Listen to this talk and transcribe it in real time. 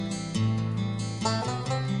Hi,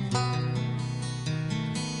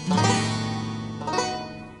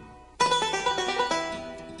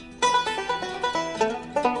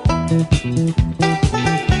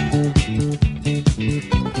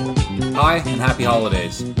 and happy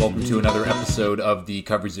holidays. Welcome to another episode of the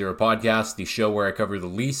Cover Zero podcast, the show where I cover the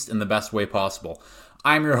least in the best way possible.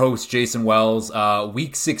 I'm your host, Jason Wells.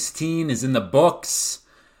 Week 16 is in the books.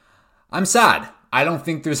 I'm sad. I don't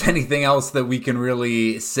think there's anything else that we can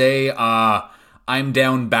really say. I'm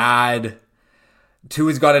down bad.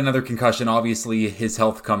 Tua's got another concussion. Obviously, his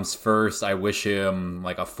health comes first. I wish him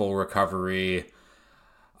like a full recovery.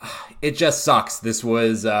 It just sucks. This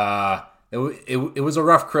was it was a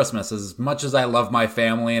rough Christmas. As much as I love my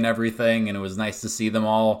family and everything, and it was nice to see them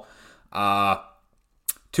all.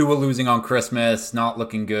 Tua losing on Christmas, not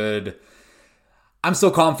looking good. I'm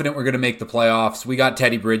still confident we're going to make the playoffs. We got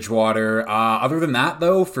Teddy Bridgewater. Other than that,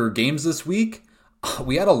 though, for games this week,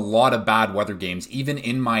 we had a lot of bad weather games. Even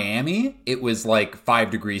in Miami, it was like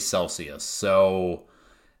 5 degrees Celsius. So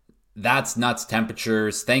that's nuts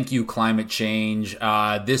temperatures. Thank you, climate change.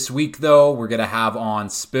 This week, though, we're going to have on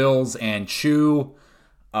Spillz and Chew.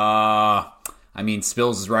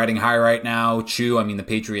 Spillz is riding high right now. Chew, the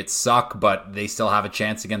Patriots suck, but they still have a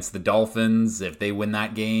chance against the Dolphins. If they win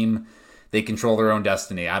that game, they control their own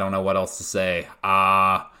destiny. I don't know what else to say.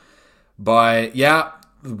 But yeah,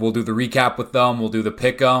 we'll do the recap with them. We'll do the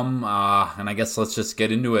pick 'em. And I guess let's just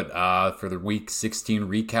get into it for the Week 16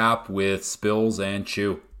 recap with Spillz and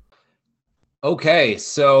Chew. Okay,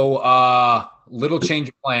 so little change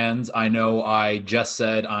of plans. I know I just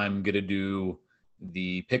said I'm going to do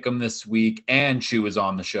the Pick'em this week, and Chew is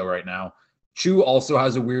on the show right now. Chew also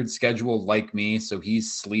has a weird schedule like me, so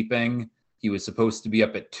he's sleeping. He was supposed to be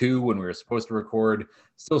up at 2 when we were supposed to record.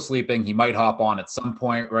 Still sleeping. He might hop on at some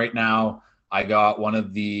point. Right now, I got one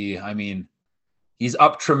of the, he's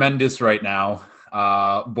up tremendous right now.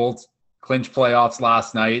 Both clinch playoffs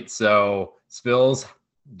last night, so Spillz,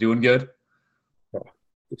 doing good.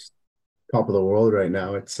 Top of the world right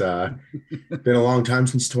now. It's been a long time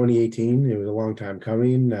since 2018. It was a long time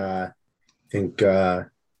coming. I think all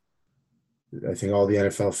the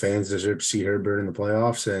NFL fans deserve to see Herbert in the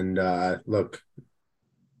playoffs. And look,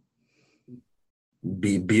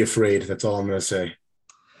 be afraid. That's all I'm going to say.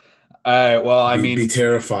 All right. Well, be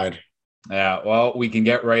terrified. Yeah. Well, we can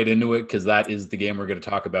get right into it because that is the game we're going to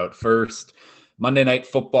talk about first. Monday Night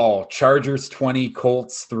Football: Chargers 20,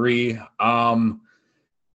 Colts 3.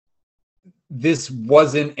 This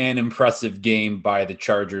wasn't an impressive game by the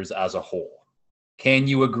Chargers as a whole. Can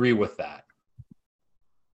you agree with that?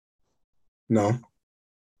 No.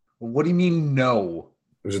 What do you mean, no?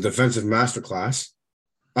 It was a defensive masterclass.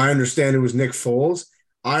 I understand it was Nick Foles.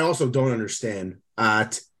 I also don't understand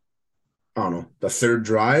the third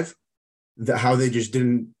drive, how they just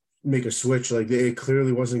didn't make a switch. Like, it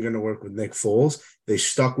clearly wasn't going to work with Nick Foles. They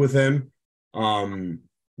stuck with him.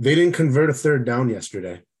 They didn't convert a third down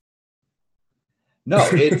yesterday. No,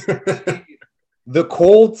 it's the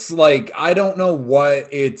Colts. Like, I don't know what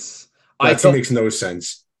it's. That makes no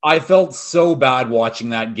sense. I felt so bad watching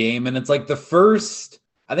that game, and it's like the first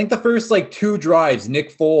like 2 drives,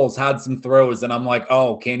 Nick Foles had some throws, and I'm like,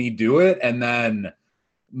 oh, can he do it? And then,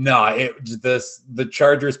 the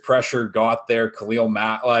Chargers pressure got there. Khalil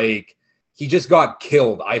Mack, like, he just got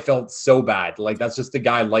killed. I felt so bad. Like, that's just a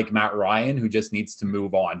guy like Matt Ryan who just needs to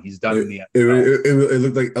move on. He's done in the NFL. It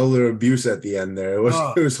looked like elder abuse at the end there. It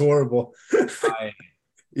was horrible.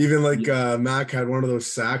 Mac had one of those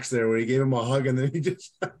sacks there where he gave him a hug and then he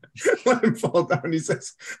just let him fall down. He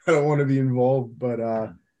says, I don't want to be involved. But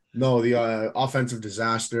no, the offensive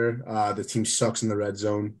disaster. The team sucks in the red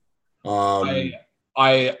zone.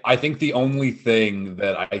 I think the only thing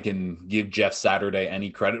that I can give Jeff Saturday any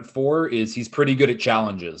credit for is he's pretty good at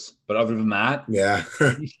challenges. But other than that, yeah,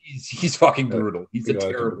 he's fucking brutal. He's a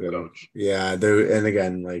terrible coach. Yeah, and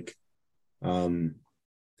again, like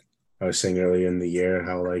I was saying earlier in the year,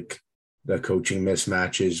 how like the coaching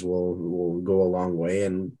mismatches will go a long way,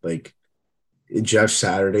 and like Jeff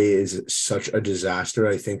Saturday is such a disaster.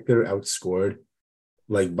 I think they're outscored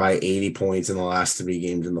like by 80 points in the last 3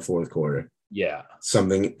 games in the fourth quarter. Yeah.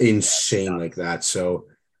 Something insane like that. So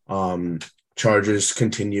Chargers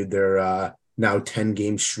continued their now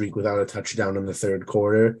 10-game streak without a touchdown in the third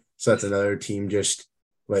quarter. So that's another team just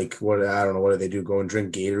like, I don't know, what do they do? Go and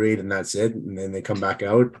drink Gatorade and that's it? And then they come back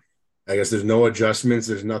out. I guess there's no adjustments.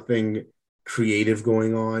 There's nothing creative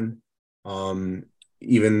going on.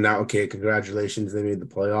 Even now, okay, congratulations, they made the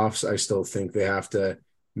playoffs. I still think they have to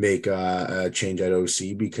make a change at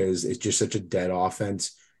OC because it's just such a dead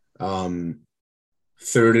offense.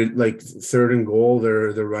 Third and goal,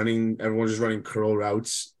 they're running. Everyone's just running curl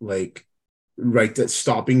routes like right, that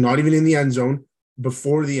stopping, not even in the end zone,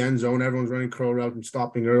 before the end zone, everyone's running curl route and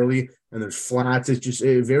stopping early, and there's flats. It's just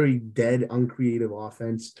a very dead, uncreative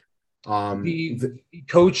offense. The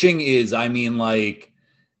coaching is, I mean, like,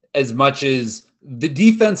 as much as the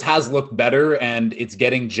defense has looked better and it's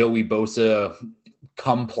getting Joey Bosa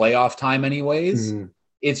come playoff time anyways,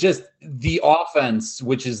 it's just the offense,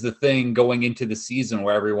 which is the thing going into the season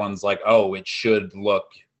where everyone's like, oh, it should look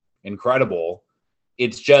incredible.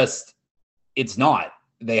 It's just, it's not.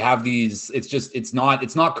 They have these, it's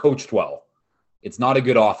not coached well. It's not a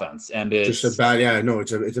good offense. And it's just a bad,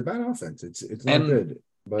 it's a bad offense. It's not good.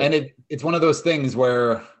 But and it's one of those things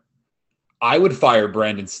where I would fire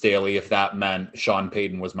Brandon Staley if that meant Sean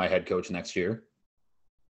Payton was my head coach next year.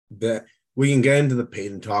 That we can get into the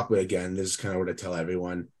Payton talk, but again, this is kind of what I tell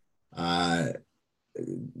everyone.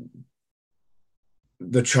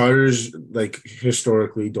 The Chargers, like,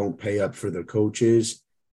 historically don't pay up for their coaches.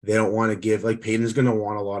 They don't want to give, like, Payton's going to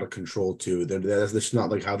want a lot of control too. That's not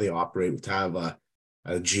like how they operate to have a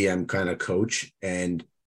GM kind of coach, and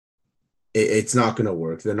it's not going to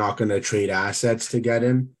work. They're not going to trade assets to get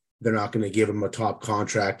him. They're not going to give him a top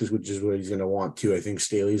contract, which is what he's going to want to. I think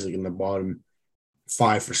Staley's like in the bottom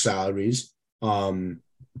 5 for salaries. They're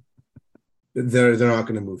not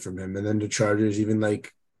going to move from him. And then the Chargers, even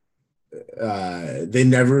like they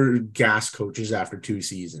never gas coaches after 2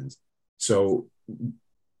 seasons. So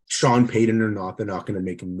Sean Payton or not, they're not going to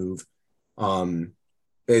make him move.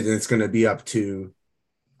 It's going to be up to,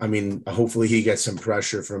 I mean, hopefully he gets some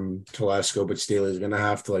pressure from Telesco, but Staley's going to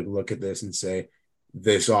have to like look at this and say,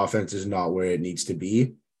 this offense is not where it needs to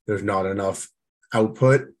be. There's not enough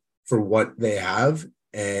output for what they have,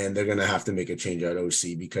 and they're going to have to make a change at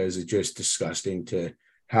OC because it's just disgusting to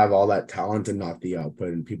have all that talent and not the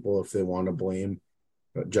output. And people, if they want to blame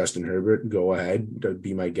Justin Herbert, go ahead,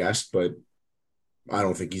 be my guest, but I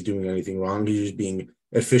don't think he's doing anything wrong. He's just being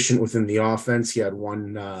efficient within the offense. He had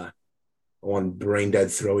one brain dead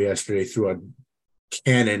throw yesterday through a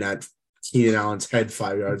cannon at Keenan Allen's head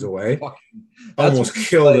 5 yards away. Almost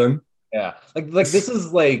killed him. Yeah. Like this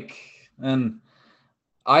is like, and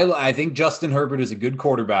I think Justin Herbert is a good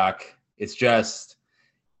quarterback. It's just,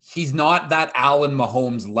 he's not that Allen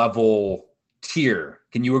Mahomes level tier.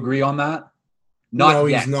 Can you agree on that? No,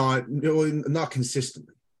 he's not. No, not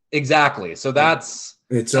consistently. Exactly. So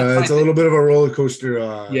it's a little bit of a roller coaster.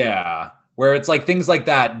 Yeah. Where it's like things like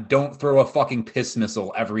that, don't throw a fucking piss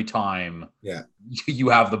missile every time you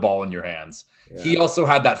have the ball in your hands. Yeah. He also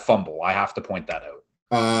had that fumble. I have to point that out.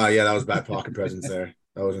 That was bad pocket presence there.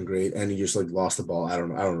 That wasn't great. And he just like lost the ball. I don't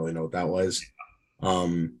really know what that was.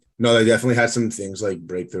 No, they definitely had some things like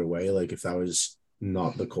break their way. Like if that was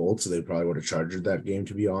not the Colts, they probably would have charged that game,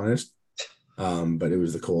 to be honest. But it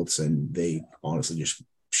was the Colts, and they honestly just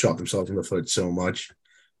shot themselves in the foot so much.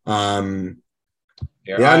 I'm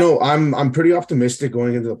pretty optimistic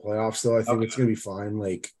going into the playoffs, though. I think it's going to be fine.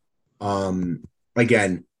 Like,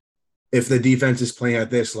 again, if the defense is playing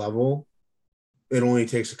at this level, it only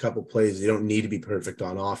takes a couple plays. They don't need to be perfect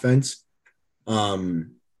on offense.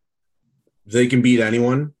 They can beat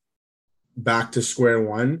anyone back to square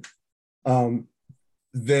one.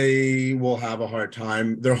 They will have a hard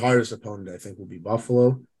time. Their hardest opponent, I think, will be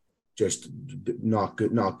Buffalo. Just not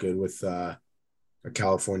good with a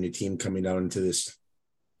California team coming out into this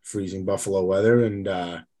freezing Buffalo weather. And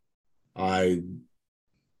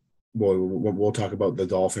we'll talk about the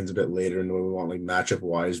Dolphins a bit later and what we want, like, matchup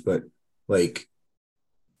wise, but like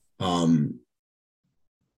I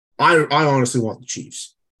honestly want the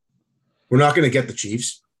Chiefs. We're not going to get the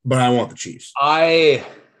Chiefs, but I want the Chiefs.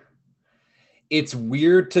 It's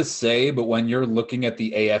weird to say, but when you're looking at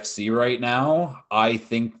the AFC right now, I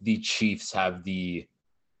think the Chiefs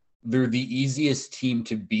they're the easiest team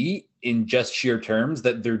to beat in just sheer terms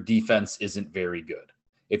that their defense isn't very good.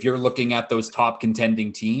 If you're looking at those top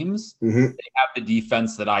contending teams, they have the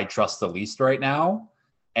defense that I trust the least right now.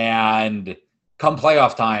 And come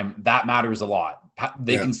playoff time, that matters a lot.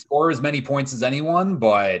 They can score as many points as anyone,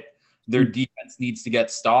 but their defense needs to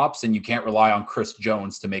get stops, and you can't rely on Chris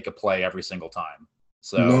Jones to make a play every single time.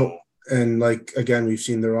 So, no. And like, again, we've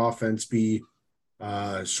seen their offense be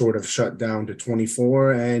sort of shut down to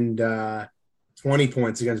 24 and 20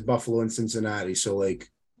 points against Buffalo and Cincinnati. So, like,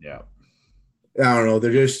 I don't know.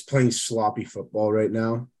 They're just playing sloppy football right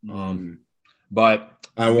now. But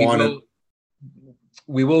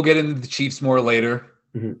we will get into the Chiefs more later.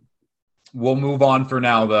 We'll move on for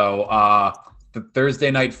now, though. The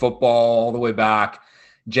Thursday night football all the way back.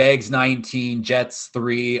 Jags 19, Jets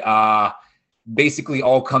 3. Basically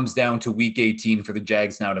all comes down to week 18 for the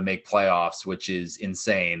Jags now to make playoffs, which is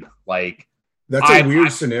insane. Like, that's a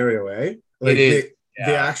weird scenario, eh? Like, it is.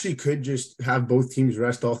 they Yeah. actually could just have both teams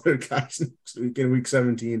rest all their guys next week in week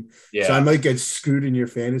 17. So I Yeah. might get screwed in your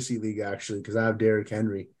fantasy league actually because I have Derrick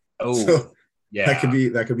Henry. Oh, So yeah. that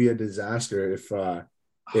could be a disaster if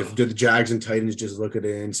the Jags and Titans just look at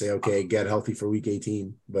it and say, okay, get healthy for week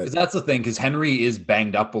 18. Because But that's the thing, because Henry is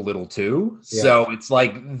banged up a little too. yeah. So it's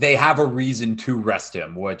like they have a reason to rest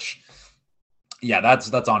him, which yeah, that's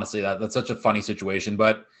honestly that's such a funny situation.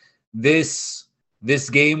 But this this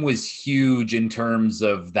game was huge in terms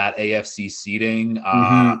of that AFC seeding.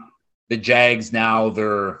 Mm-hmm. The Jags now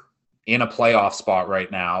they're in a playoff spot right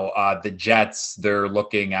now. The Jets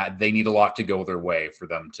they need a lot to go their way for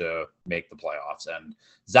them to make the playoffs. And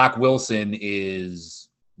Zach Wilson is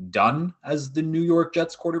done as the New York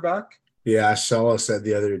Jets quarterback. Yeah, Sala said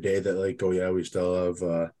the other day that like, oh yeah, we still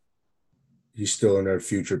have he's still in our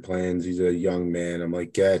future plans. He's a young man. I'm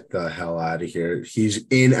like, get the hell out of here. He's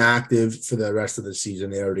inactive for the rest of the season.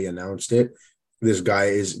 They already announced it. This guy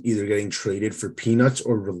is either getting traded for peanuts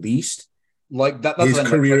or released. Like that's His the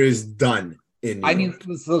thing. career is done in New I mean,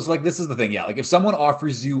 York. so it's like this is the thing. Yeah, like if someone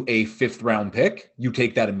offers you a fifth round pick, you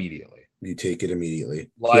take that immediately. You take it immediately.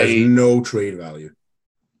 He has Like no trade value.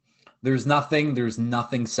 there's nothing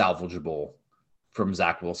salvageable from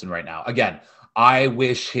Zach Wilson right now. Again, I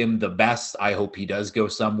wish him the best. I hope he does go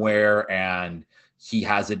somewhere and he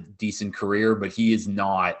has a decent career, but he is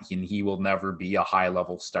not, and he will never be a high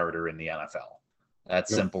level starter in the NFL.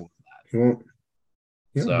 That's No, simple. he won't.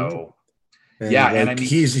 Yeah, he won't. So And yeah, and I like mean,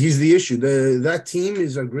 he's the issue. That team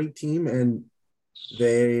is a great team, and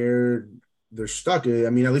they're stuck. I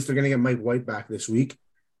mean, at least they're gonna get Mike White back this week.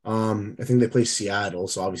 I think they play Seattle,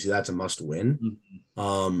 so obviously that's a must win.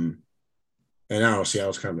 And I don't know,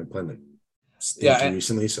 Seattle's kind of been playing like yeah, stinky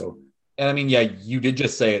recently, so and I mean, yeah, you did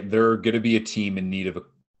just say it. They're going to be a team in need of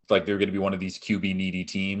they're going to be one of these QB needy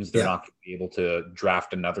teams. They're yeah, not going to be able to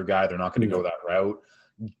draft another guy. They're not going to go no, that route.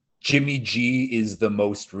 Jimmy G is the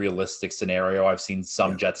most realistic scenario. I've seen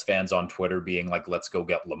some yeah. Jets fans on Twitter being like, let's go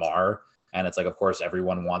get Lamar. And it's like, of course,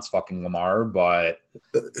 everyone wants fucking Lamar, but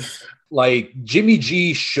like Jimmy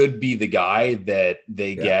G should be the guy that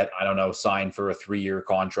they Yeah. get, I don't know, signed for a 3-year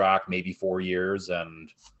contract, maybe 4 years, and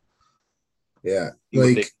Yeah, see what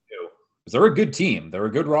they like can do. Because they're a good team. They're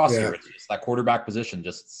a good roster. yeah, It's just that quarterback position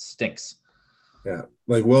just stinks. yeah.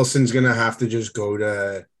 Like Wilson's gonna have to just go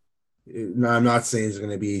to. No, I'm not saying it's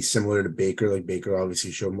gonna be similar to Baker. Like Baker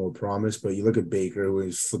obviously showed more promise, but you look at Baker who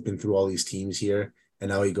is flipping through all these teams here, and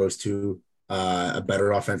now he goes to a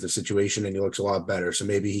better offensive situation, and he looks a lot better. So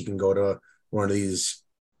maybe he can go to one of these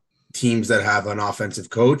teams that have an offensive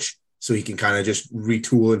coach, so he can kind of just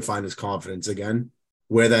retool and find his confidence again.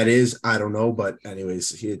 Where that is, I don't know, but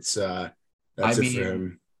anyways, it's I that's it for mean,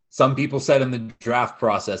 him. some people said in the draft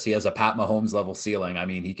process he has a Pat Mahomes level ceiling. I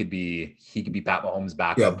mean, he could be Pat Mahomes Yeah,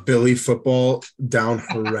 backup. Billy football down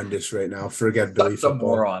horrendous right now. Forget Billy Such a football.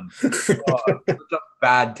 moron. Such a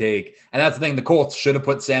bad take. And that's the thing. The Colts should have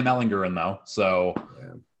put Sam Ellinger in though. So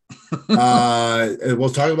We'll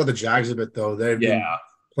talk about the Jags a bit though. They've been yeah,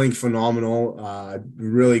 playing phenomenal,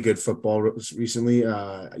 really good football recently.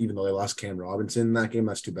 Even though they lost Cam Robinson in that game,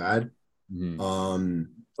 that's too bad.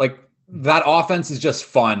 like that offense is just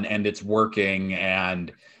fun and it's working.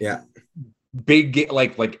 And Yeah,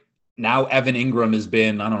 like now Evan Ingram has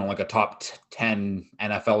been, I don't know, like a top 10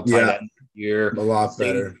 NFL tight end year. a lot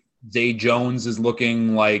better. Zay Jones is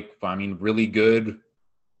looking like, I mean, really good.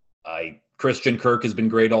 Christian Kirk has been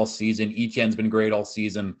great all season. Etienne's been great all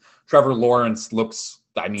season. Trevor Lawrence looks,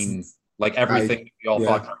 I mean, like everything we all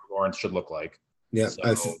thought Trevor Lawrence should look like. Yeah,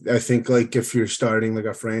 So, I think like if you're starting like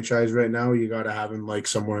a franchise right now, you got to have him like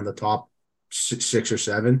somewhere in the top 6 or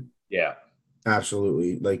 7. yeah.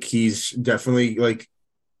 Absolutely. Like he's definitely like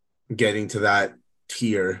getting to that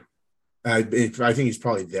tier. I think he's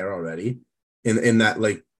probably there already in that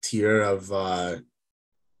like tier of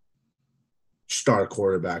star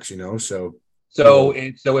quarterbacks, you know. So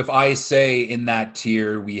if I say in that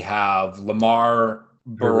tier we have Lamar,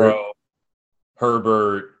 Burrow,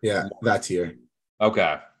 Herbert. Yeah, that tier.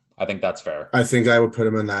 Okay. I think that's fair. I think I would put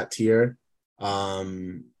him in that tier.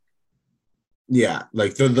 Yeah,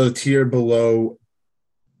 like the tier below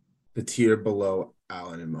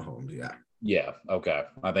Allen and Mahomes. Yeah. Yeah. Okay.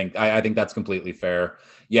 I think that's completely fair.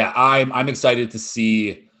 Yeah. I'm excited to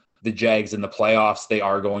see the Jags in the playoffs. They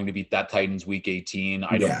are going to beat that Titans week 18.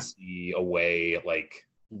 I don't see a way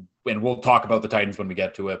and we'll talk about the Titans when we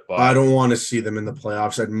get to it, but I don't want to see them in the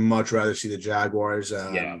playoffs. I'd much rather see the Jaguars.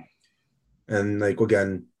 And like,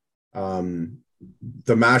 again,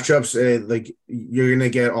 the matchups, like you're going to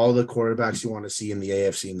get all the quarterbacks you want to see in the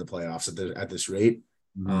AFC in the playoffs at this rate.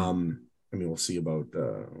 I mean, we'll see about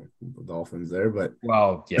the Dolphins there, but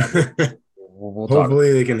well, yeah, we'll talk about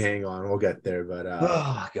Hopefully they can hang on. We'll get there, but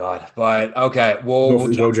oh God. But okay, we'll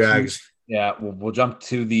go jump to Jags. we'll jump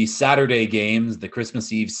to the Saturday games, the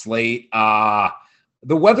Christmas Eve slate.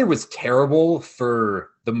 The weather was terrible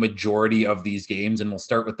for the majority of these games, and we'll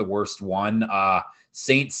start with the worst one.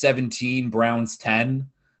 Saints 17, Browns 10.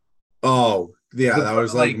 Oh, yeah, that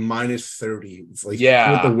was like like minus 30. It's like with the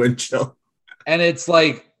yeah. wind chill. And it's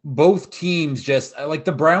like both teams just like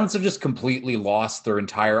the Browns have just completely lost their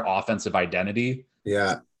entire offensive identity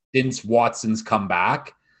Yeah, since Watson's come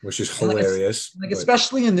back. which is And hilarious. like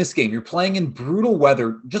especially in this game, you're playing in brutal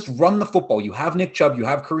weather. Just run the football. You have Nick Chubb, you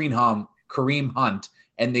have Kareem Hunt,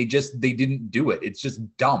 and they didn't do it. It's just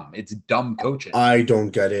dumb. It's dumb coaching. I don't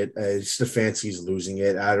get it. Stefanski's losing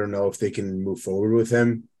it. I don't know if they can move forward with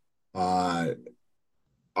him. I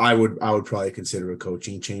would probably consider a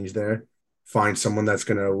coaching change there. Find someone that's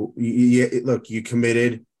gonna look. You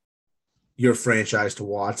committed your franchise to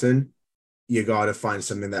Watson. You got to find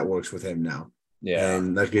something that works with him now. Yeah,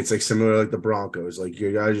 and like it's like similar like the Broncos. Like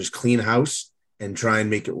you gotta just clean house and try and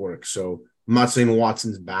make it work. So I'm not saying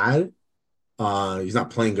Watson's bad. He's not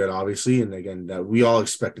playing good, obviously, and again, that we all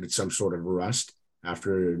expected some sort of rust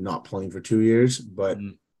after not playing for 2 years. But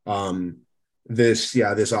this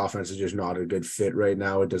offense is just not a good fit right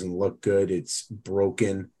now. It doesn't look good. It's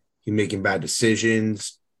broken. He's making bad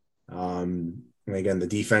decisions. And again, the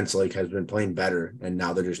defense has been playing better, and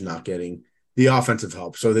now they're just not getting the offensive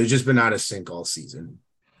help. So they've just been out of sync all season.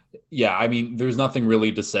 Yeah, I mean, there's nothing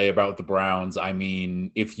really to say about the Browns. I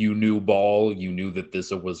mean, if you knew ball, you knew that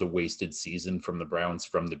this was a wasted season from the Browns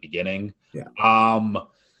from the beginning. Yeah.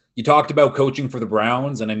 You talked about coaching for the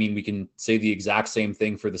Browns, and I mean, we can say the exact same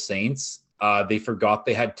thing for the Saints. They forgot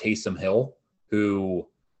they had Taysom Hill, they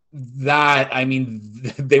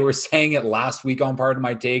were saying it last week on Part of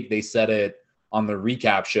My Take. They said it on the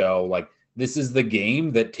recap show, like, this is the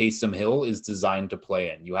game that Taysom Hill is designed to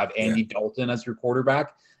play in. You have Andy Dalton as your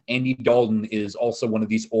quarterback. Andy Dalton is also one of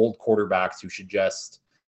these old quarterbacks who should just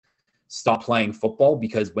stop playing football,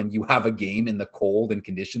 because when you have a game in the cold and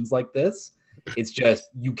conditions like this, it's just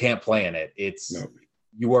you can't play in it.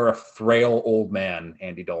 You are a frail old man,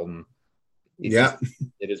 Andy Dalton. It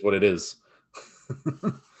is what it is.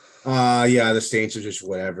 The Saints are just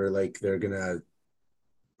whatever. Like they're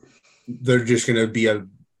just gonna be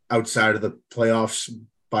outside of the playoffs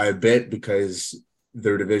by a bit because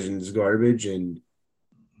their division is garbage. And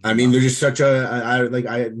I mean, they're just such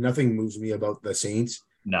nothing moves me about the Saints.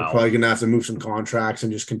 No, they're probably gonna have to move some contracts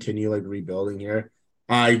and just continue rebuilding here.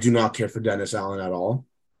 I do not care for Dennis Allen at all.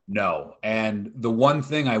 No. And the one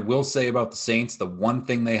thing I will say about the Saints, the one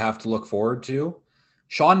thing they have to look forward to,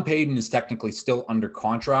 Sean Payton is technically still under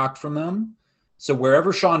contract from them. So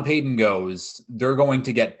wherever Sean Payton goes, they're going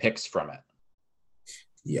to get picks from it.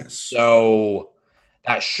 Yes. So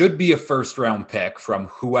that should be a first round pick from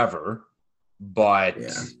whoever, but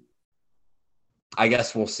I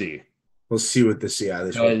guess we'll see. We'll see what this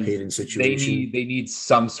whole Payton situation. They need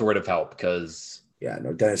some sort of help because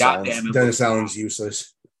Dennis Allen's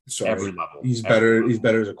useless. Sorry. Every level. He's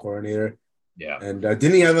better as a coordinator. Yeah. And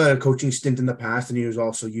didn't he have a coaching stint in the past and he was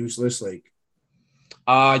also useless? He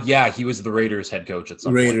was the Raiders head coach at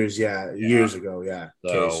some point. Years ago. Yeah.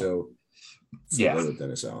 So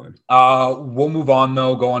Dennis Allen. We'll move on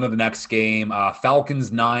though. Go on to the next game.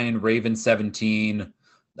 Falcons 9, Ravens 17.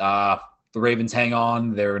 The Ravens hang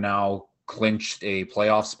on. They're now clinched a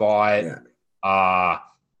playoff spot. Yeah.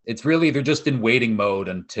 It's really they're just in waiting mode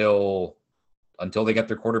until they get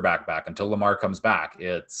their quarterback back, until Lamar comes back.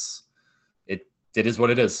 It is what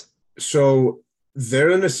it is. So they're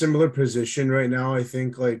in a similar position right now, I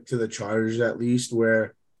think, to the Chargers at least,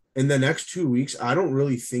 where in the next 2 weeks, I don't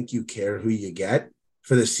really think you care who you get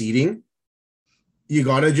for the seeding. You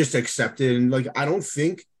got to just accept it. And I don't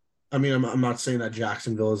think, I'm not saying that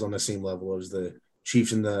Jacksonville is on the same level as the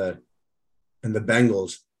Chiefs and the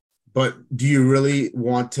Bengals, but do you really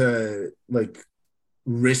want to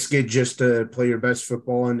risk it just to play your best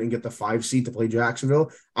football and get the 5 seed to play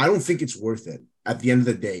Jacksonville? I don't think it's worth it. At the end of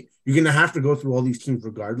the day, you're going to have to go through all these teams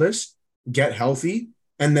regardless, get healthy,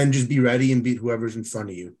 and then just be ready and beat whoever's in front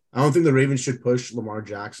of you. I don't think the Ravens should push Lamar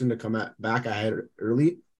Jackson to come back ahead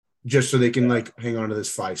early just so they can hang on to this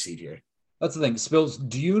 5 seed here. That's the thing. Spillz,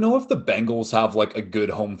 do you know if the Bengals have a good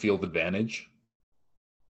home field advantage?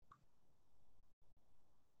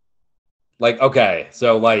 Okay,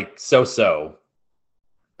 so.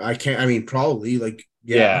 I can't, probably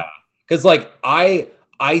Because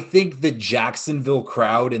I think the Jacksonville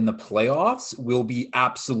crowd in the playoffs will be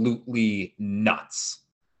absolutely nuts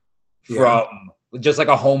from just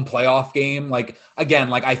a home playoff game.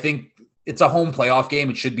 I think it's a home playoff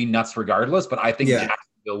game. It should be nuts regardless, but I think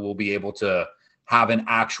Jacksonville will be able to have an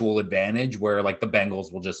actual advantage where like the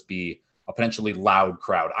Bengals will just be a potentially loud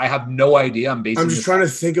crowd. I have no idea. I'm just trying to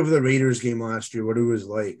think of the Raiders game last year, what it was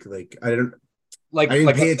like. Like I didn't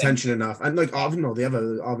pay attention enough. And like no, they have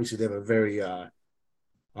a very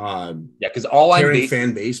because caring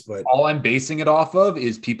fan base, but all I'm basing it off of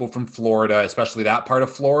is people from Florida, especially that part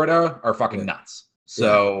of Florida, are fucking nuts.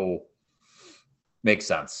 So makes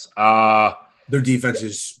sense. Their defense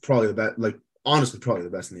is probably the best, like honestly, probably the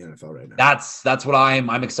best in the NFL right now. That's what I'm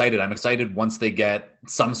excited. I'm excited once they get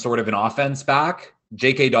some sort of an offense back.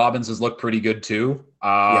 J.K. Dobbins has looked pretty good too.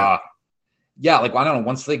 Like I don't know,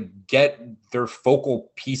 once they get their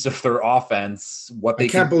focal piece of their offense, I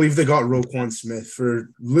can't believe they got Roquan Smith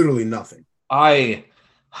for literally nothing.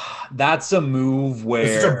 That's a move where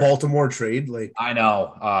it's such a Baltimore trade. Like I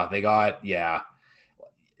know, they got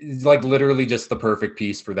like literally just the perfect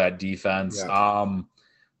piece for that defense.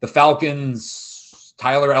 The Falcons,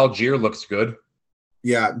 Tyler Algier looks good.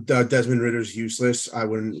 Yeah, Desmond Ritter's useless. I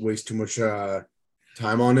wouldn't waste too much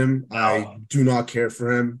time on him. No. I do not care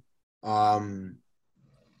for him.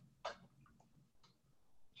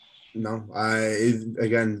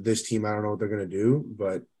 Again, this team, I don't know what they're gonna do,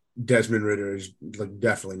 but Desmond Ridder is like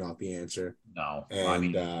definitely not the answer. No,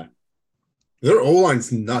 and their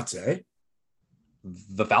O-line's nuts, eh?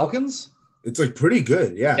 The Falcons? It's like pretty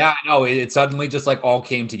good, yeah. Yeah, I know. It suddenly just like all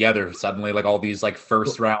came together. Suddenly, like all these like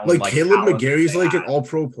first round, like Caleb McGarry's like an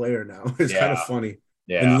all-pro player now. It's kind of funny.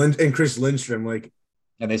 Yeah, and Chris Lindstrom, like,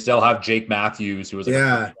 and they still have Jake Matthews, who was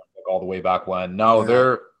like all the way back when. No,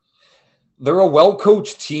 they're a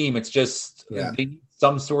well-coached team. It's just they need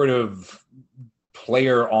some sort of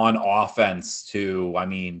player on offense too. I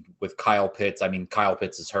mean, with Kyle Pitts. I mean, Kyle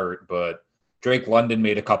Pitts is hurt, but Drake London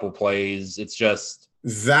made a couple plays. It's just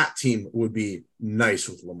that team would be nice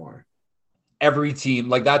with Lamar. Every team,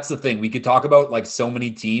 like that's the thing. We could talk about like so many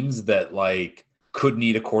teams that like could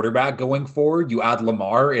need a quarterback going forward. You add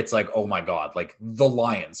Lamar, it's like, oh my God, like the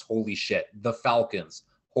Lions, holy shit. The Falcons,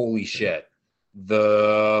 holy shit.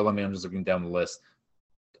 I'm just looking down the list.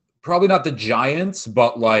 Probably not the Giants,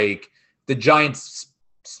 but like the Giants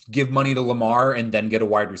give money to Lamar and then get a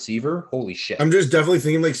wide receiver. Holy shit. I'm just definitely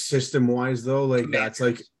thinking like system wise though. Like Commanders. That's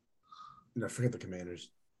like, no, forget the Commanders.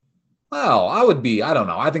 Well, I don't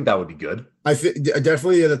know. I think that would be good. I think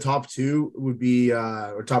definitely the top two would be,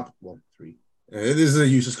 three. This is a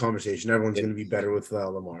useless conversation. Everyone's going to be better with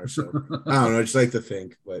Lamar. So I don't know. I just like to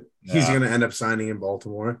think, but he's going to end up signing in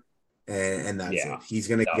Baltimore. And that's it. He's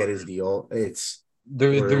going to get his deal.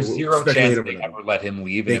 There's zero chance they ever let him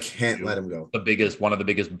leave. They can't let him go. One of the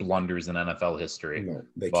biggest blunders in NFL history. No,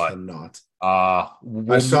 they cannot.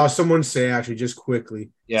 I saw someone say, actually, just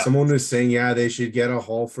quickly, someone was saying, they should get a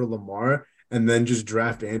haul for Lamar and then just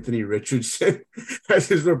draft Anthony Richardson as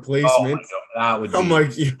his replacement. Oh that would be... I'm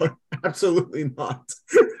like, absolutely not.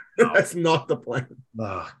 No. That's not the plan.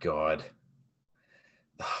 Oh, God.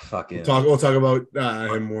 Fucking we'll talk about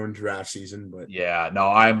him more in draft season, but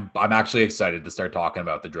I'm actually excited to start talking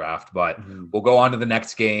about the draft, but we'll go on to the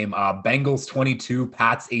next game. Bengals 22,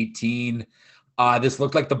 Pats 18. This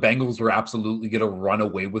looked like the Bengals were absolutely going to run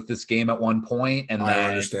away with this game at one point, and I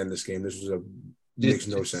understand this game. This makes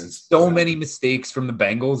no sense. So many mistakes from the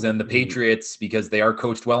Bengals and the Patriots, because they are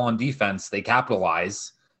coached well on defense. They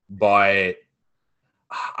capitalize, but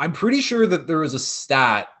I'm pretty sure that there was a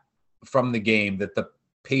stat from the game that the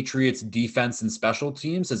Patriots defense and special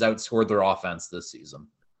teams has outscored their offense this season.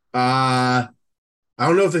 I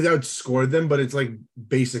don't know if they outscored them, but it's like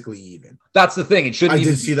basically even. That's the thing. It shouldn't. I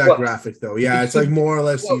did see that graphic though. Yeah, it's like more or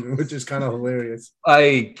less even, which is kind of hilarious.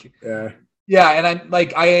 Like, and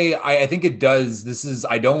I think it does.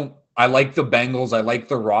 I like the Bengals. I like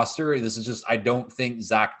the roster. This is just, I don't think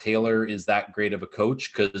Zach Taylor is that great of a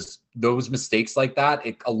coach, because those mistakes like that,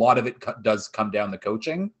 a lot of it does come down to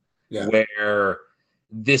coaching. Yeah. Where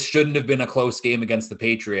this shouldn't have been a close game against the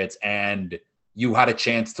Patriots, and you had a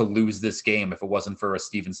chance to lose this game if it wasn't for a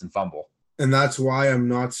Stevenson fumble. And that's why I'm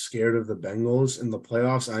not scared of the Bengals in the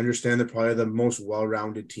playoffs. I understand they're probably the most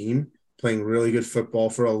well-rounded team, playing really good football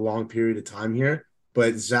for a long period of time here.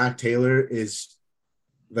 But Zach Taylor is,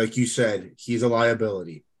 like you said, he's a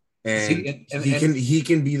liability. And he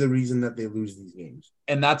can be the reason that they lose these games.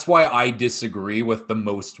 And that's why I disagree with the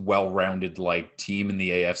most well-rounded team in the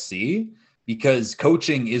AFC. Because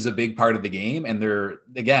coaching is a big part of the game. And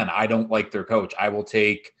I don't like their coach. I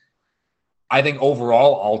think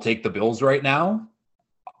overall, I'll take the Bills right now.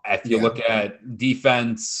 If you look at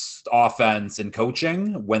defense, offense, and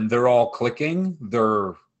coaching, when they're all clicking,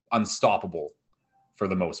 they're unstoppable for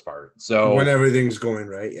the most part. So when everything's going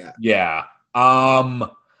right, Yeah.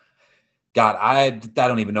 God, I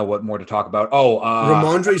don't even know what more to talk about. Oh,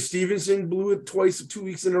 Ramondre Stevenson blew it twice, 2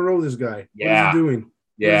 weeks in a row. This guy, what is he yeah, doing?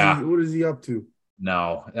 yeah. What is he up to?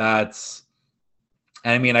 No, that's.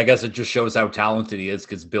 I mean, I guess it just shows how talented he is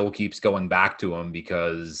because Bill keeps going back to him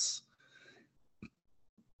because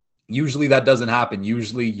usually that doesn't happen.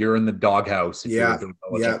 Usually you're in the doghouse if you're a Yeah, Bill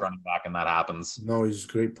yeah. Belichick running back and that happens. No, he's a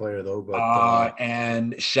great player though. But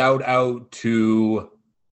And shout out to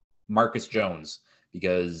Marcus Jones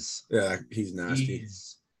because yeah, he's nasty.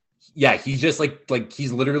 he's just like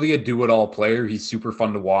he's literally a do-it-all player. He's super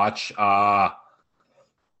fun to watch.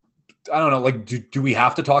 I don't know, like do we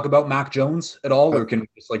have to talk about Mac Jones at all, or can we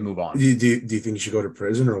just like move on? Do you think he should go to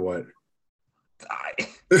prison or what?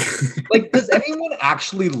 Like, does anyone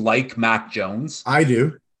actually like Mac Jones? I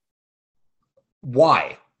do.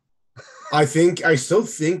 Why? I still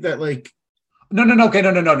think that like No. Okay,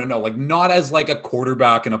 no. Like, not as like a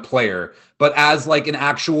quarterback and a player, but as like an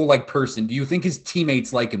actual like person. Do you think his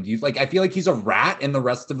teammates like him? Do you like? I feel like he's a rat, and the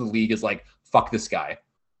rest of the league is like, fuck this guy.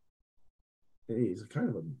 he's kind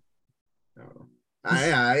of a. I don't know.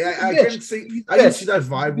 I can't see. I can see that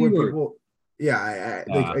vibe where people. Yeah,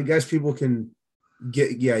 like I guess people can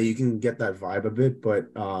get. Yeah, you can get that vibe a bit, but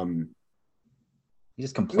he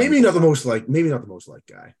just complains. maybe not the most like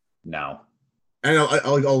guy. No. I know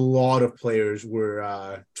like a lot of players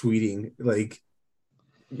were tweeting like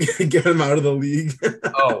get him out of the league.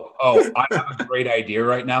 I have a great idea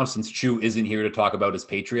right now. Since Chu isn't here to talk about his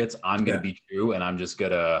Patriots, I'm gonna be Chu and I'm just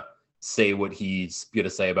gonna say what he's gonna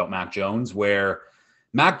say about Mac Jones, where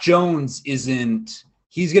Mac Jones isn't.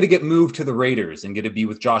 He's going to get moved to the Raiders and going to be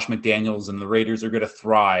with Josh McDaniels, and the Raiders are going to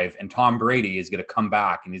thrive. And Tom Brady is going to come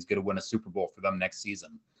back and he's going to win a Super Bowl for them next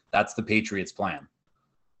season. That's the Patriots' plan.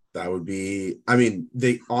 That would be. I mean,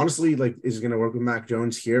 they honestly like is going to work with Mac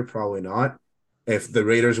Jones here. Probably not. If the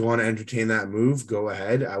Raiders want to entertain that move, go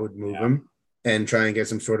ahead. I would move him and try and get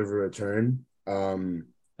some sort of a return. And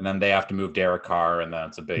then they have to move Derek Carr, and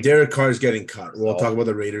that's a big. Derek Carr is getting cut. We'll talk about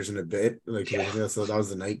the Raiders in a bit. Like that was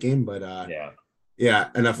the night game, but yeah,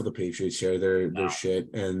 enough of the Patriots here. They're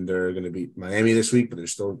shit, and they're going to beat Miami this week, but they're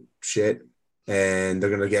still shit, and they're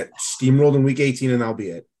going to get steamrolled in Week 18, and that'll be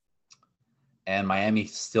it. And Miami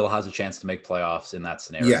still has a chance to make playoffs in that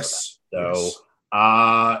scenario. Yes. So,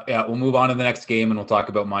 we'll move on to the next game, and we'll talk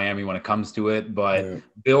about Miami when it comes to it. But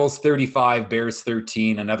Bills 35, Bears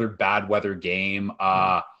 13, another bad weather game.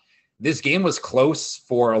 This game was close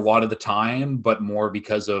for a lot of the time, but more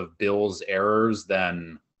because of Bills' errors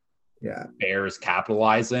than Bears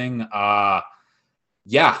capitalizing.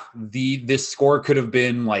 This score could have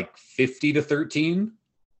been like 50-13,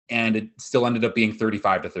 and it still ended up being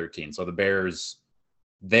 35-13. So the Bears,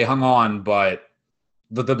 they hung on, but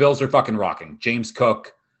the Bills are fucking rocking. James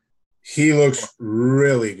Cook, he looks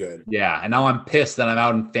really good. Yeah, and now I'm pissed that I'm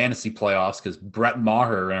out in fantasy playoffs because Brett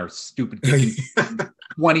Maher and our stupid kicking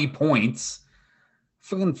 20 points.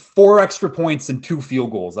 Fucking 4 extra points and 2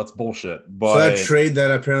 field goals. That's bullshit. But so that trade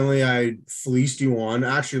that apparently I fleeced you on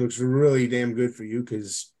actually looks really damn good for you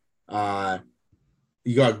because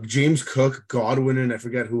you got James Cook, Godwin, and I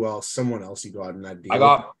forget who else. Someone else you got in that deal. I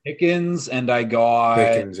got Pickens, and I got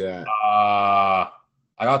Pickens. Yeah.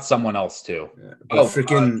 I got someone else too. Yeah.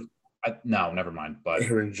 No, never mind. But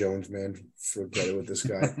Aaron Jones, man, forget it with this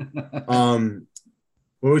guy.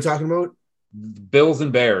 What are we talking about? Bills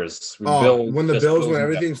and Bears. When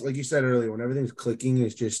everything's like you said earlier, when everything's clicking,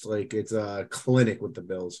 it's just like it's a clinic with the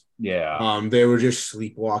Bills. Yeah. They were just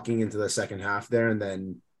sleepwalking into the second half there, and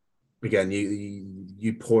then again,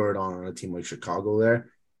 you pour it on a team like Chicago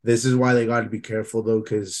there. This is why they got to be careful though,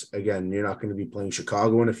 because again, you're not going to be playing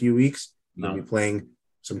Chicago in a few weeks. You're going to be playing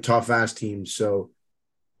some tough ass teams, so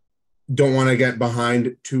don't want to get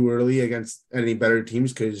behind too early against any better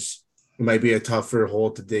teams because it might be a tougher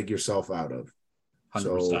hole to dig yourself out of.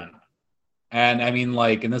 100%. And I mean,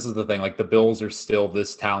 like, and this is the thing, like the Bills are still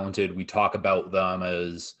this talented. We talk about them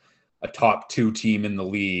as a top 2 team in the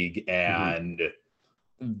league, and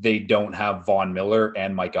they don't have Von Miller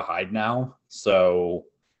and Micah Hyde now. So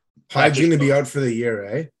Hyde's going to be out for the year,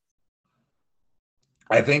 eh?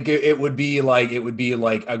 I think it would be like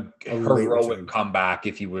a heroic comeback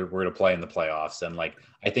if you were to play in the playoffs. And like,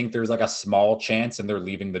 I think there's like a small chance and they're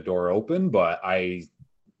leaving the door open, but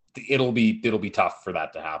it'll be tough for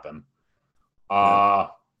that to happen.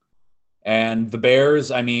 And the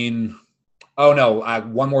Bears, I mean,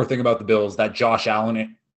 one more thing about the Bills, that Josh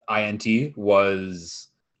Allen INT was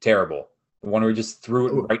terrible. The one where he just threw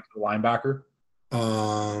it right to the linebacker.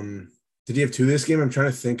 Did he have 2 this game? I'm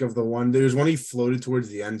trying to think of the one. There was one he floated towards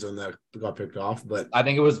the end zone that got picked off, but I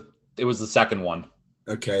think it was the second one.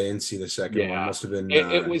 Okay, I didn't see the second one. Yeah. Must have been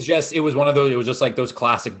It was one of those, it was just like those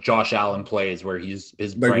classic Josh Allen plays where his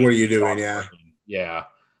like, brain what are you doing? stops Yeah. working. Yeah.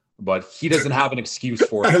 But he doesn't have an excuse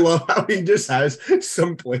for I it. love how he just has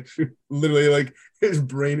some place literally like his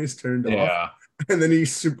brain is turned off, Yeah. and then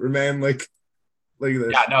he's Superman like Yeah,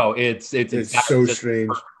 this. no, it's It's that so is just strange.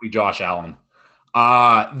 perfectly Josh Allen.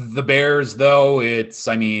 The Bears, though,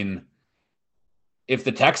 I mean, if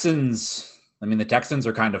the Texans, I mean, the Texans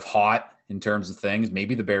are kind of hot in terms of things.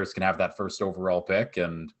 Maybe the Bears can have that first overall pick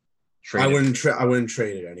and I trade it. wouldn't I wouldn't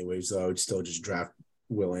trade it anyways, though. I would still just draft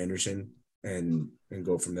Will Anderson and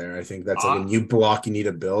go from there. I think that's like a new block you need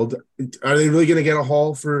to build. Are they really going to get a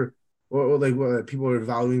haul for what people are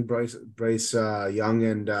valuing Bryce Young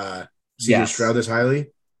and CJ Stroud this highly?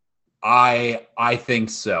 I think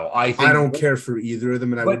so. I don't care for either of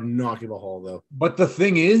them, and I would not give a haul though. But the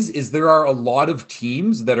thing is there are a lot of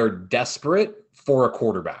teams that are desperate for a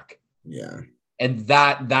quarterback. Yeah. And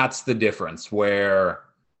that's the difference where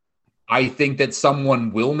I think that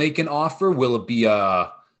someone will make an offer. Will it be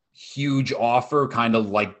a huge offer, kind of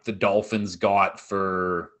like the Dolphins got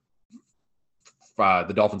from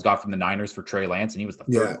the Niners for Trey Lance, and he was the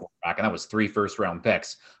third quarterback, and that was 3 first-round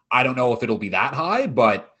picks. I don't know if it'll be that high,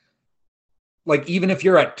 but like even if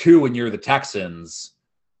you're at 2 and you're the Texans,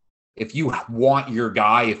 if you want your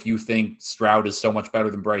guy, if you think Stroud is so much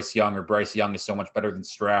better than Bryce Young or Bryce Young is so much better than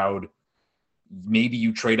Stroud, maybe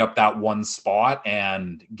you trade up that one spot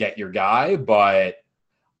and get your guy. But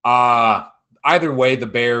either way, the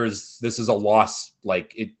Bears, this is a loss.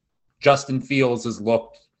 Justin Fields has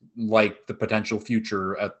looked like the potential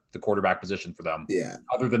future at the quarterback position for them. Yeah.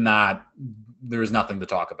 Other than that, there's nothing to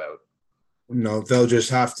talk about. No, they'll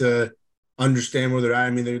just have to understand where they're at. I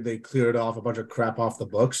mean, they cleared off a bunch of crap off the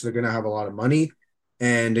books. They're going to have a lot of money.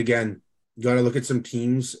 And again, you got to look at some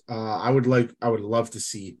teams. I would love to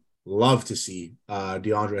see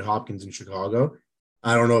DeAndre Hopkins in Chicago.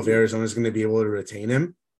 I don't know if Arizona is going to be able to retain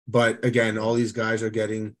him, but again, all these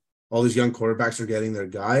young quarterbacks are getting their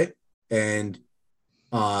guy, and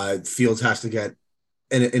Fields has to get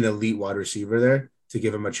an elite wide receiver there to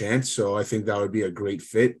give him a chance. So I think that would be a great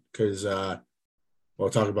fit because we'll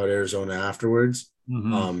talk about Arizona afterwards.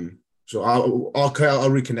 Mm-hmm. So I'll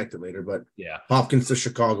reconnect it later, but yeah, Hopkins to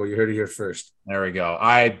Chicago. You heard it here first. There we go.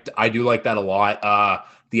 I do like that a lot.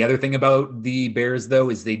 The other thing about the Bears, though,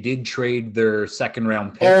 is they did trade their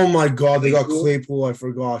second-round pick. Oh my God, they got Claypool. I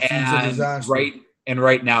forgot. He's a disaster.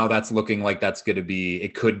 Right now, that's looking like that's going to be.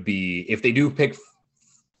 It could be if they do pick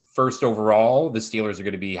first overall, the Steelers are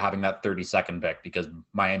going to be having that 32nd pick because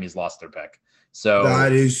Miami's lost their pick. So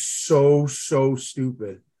that is so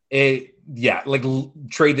stupid. Trade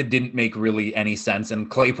that didn't make really any sense, and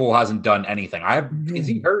Claypool hasn't done anything. Is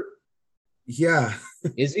he hurt? Yeah.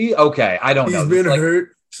 Is he? Okay, I don't know. He's been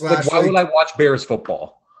hurt. Why would I watch Bears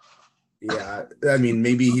football? Yeah, I mean,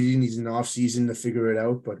 maybe he didn't need an off season to figure it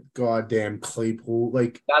out, but goddamn Claypool,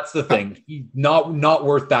 that's the thing. He's not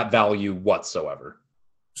worth that value whatsoever.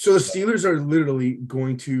 So the Steelers are literally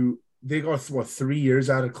they got 3 years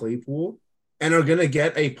out of Claypool and are going to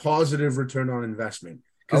get a positive return on investment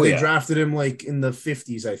because they drafted him in the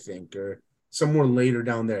 50s, I think, or somewhere later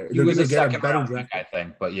down there. He was a second round pick, I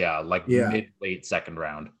think, but mid-late second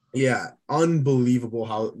round. Yeah, unbelievable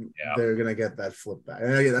how they're going to get that flip back.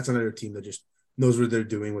 And that's another team that just knows what they're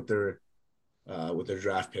doing with their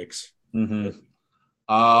draft picks. Mm-hmm.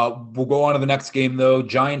 We'll go on to the next game, though.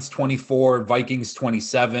 Giants 24, Vikings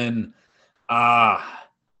 27.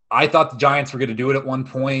 I thought the Giants were going to do it at one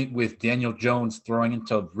point with Daniel Jones throwing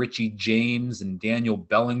into Richie James and Daniel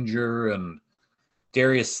Bellinger and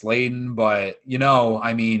Darius Slayton. But,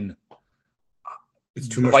 I mean, it's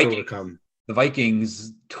too much to overcome. The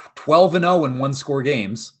Vikings 12-0 in one-score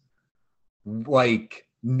games. New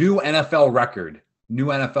NFL record,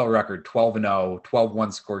 12-0, 12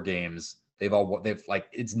 one-score games.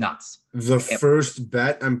 It's nuts. The first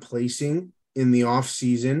bet I'm placing in the off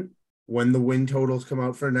season when the win totals come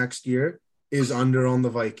out for next year is under on the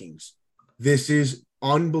Vikings. This is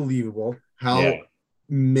unbelievable how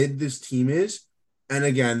mid this team is. And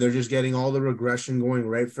again, they're just getting all the regression going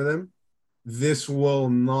right for them. This will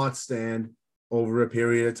not stand over a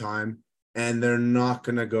period of time, and they're not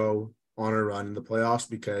going to go on a run in the playoffs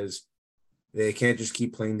because they can't just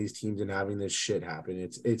keep playing these teams and having this shit happen.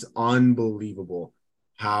 It's unbelievable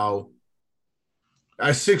how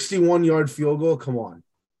a 61-yard field goal, come on.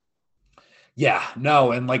 Yeah,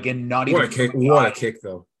 no, and not even what a kick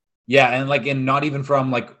though. Yeah, and not even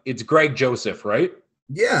from it's Greg Joseph, right?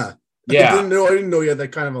 Yeah. Yeah. I didn't know he had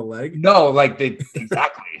that kind of a leg. No,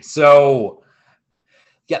 exactly. So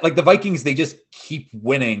Yeah, like the Vikings, they just keep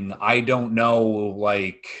winning. I don't know.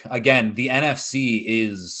 Like, again, the NFC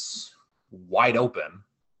is wide open.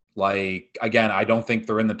 Like, again, I don't think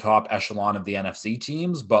they're in the top echelon of the NFC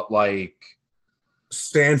teams, but like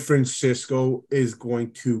San Francisco is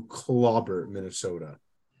going to clobber Minnesota.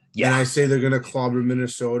 yeah. And I say they're going to clobber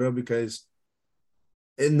Minnesota because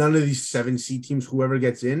none of these 7 seed teams, whoever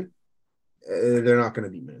gets in, they're not going to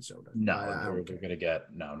beat Minnesota. No, they're going to get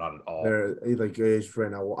no, not at all. They're like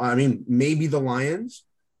right now. I mean, maybe the Lions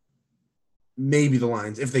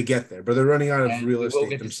if they get there, but they're running out of real estate. We'll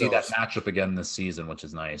get to see that matchup again this season, which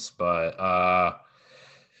is nice. But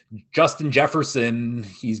Justin Jefferson,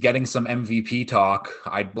 he's getting some MVP talk.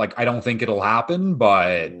 I don't think it'll happen,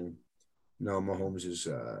 but no, Mahomes is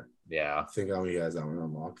yeah. I think he has that one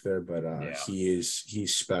unlocked there, but he's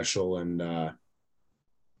special and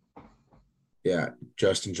yeah,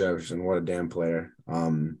 Justin Jefferson, what a damn player.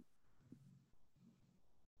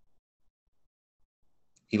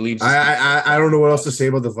 He leaves. I don't know what else to say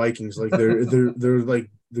about the Vikings. Like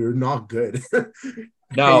they're not good.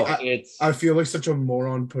 No, I feel like such a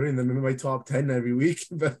moron putting them in my top 10 every week,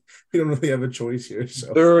 but we don't really have a choice here.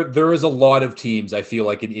 So there is a lot of teams I feel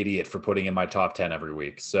like an idiot for putting in my top 10 every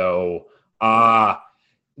week. So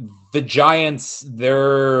the Giants,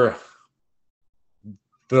 they're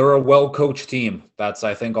a well-coached team. That's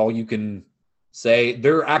I think all you can say.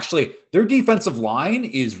 Their defensive line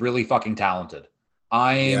is really fucking talented.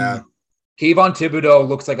 Kayvon Thibodeau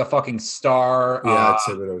looks like a fucking star. Yeah,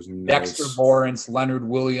 Thibodeau's nice. Dexter Lawrence, Leonard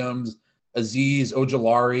Williams, Azeez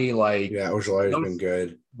Ojulari. Ojulari's been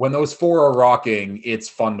good. When those 4 are rocking, it's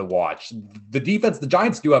fun to watch. The defense, the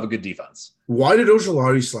Giants do have a good defense. Why did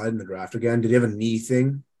Ojulari slide in the draft again? Did he have a knee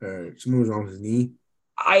thing? Something was wrong with his knee?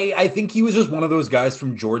 I think he was just one of those guys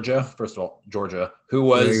from Georgia. First of all, Georgia, who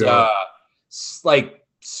was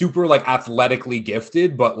super athletically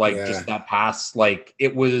gifted, but just that pass,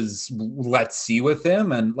 it was let's see with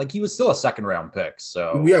him, and he was still a 2nd round pick.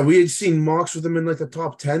 So yeah, we had seen mocks with him in the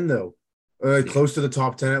top 10 though, close to the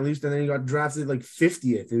top 10 at least, and then he got drafted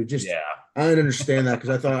 50th. It was just I didn't understand that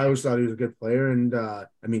because I always thought he was a good player, and I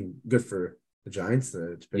mean good for the Giants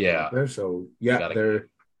to pick him up there. So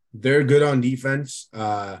they're good on defense.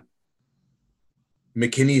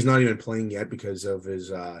 McKinney's not even playing yet because of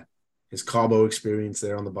his Cabo experience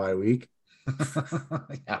there on the bye week.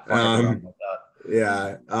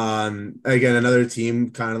 Again, another team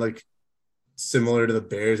kind of similar to the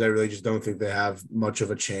Bears. I really just don't think they have much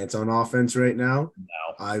of a chance on offense right now.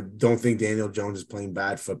 No. I don't think Daniel Jones is playing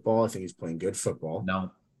bad football. I think he's playing good football.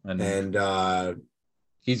 No. And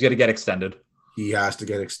he's going to get extended. He has to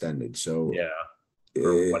get extended. So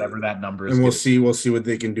or whatever that number is. And we'll see what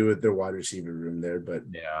they can do with their wide receiver room there, but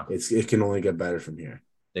it can only get better from here.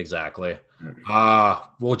 Exactly.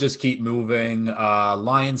 We'll just keep moving.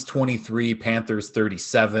 Lions 23, Panthers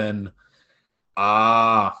 37.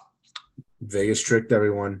 Vegas tricked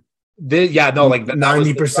everyone.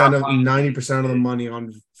 90% of the money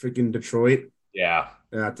on freaking Detroit. Yeah.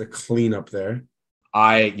 That's a cleanup there.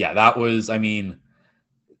 That was, I mean,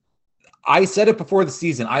 I said it before the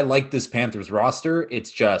season. I like this Panthers roster.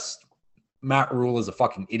 It's just Matt Rule is a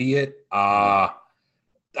fucking idiot.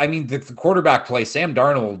 I mean, the quarterback play, Sam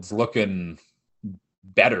Darnold's looking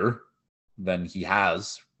better than he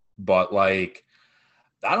has, but I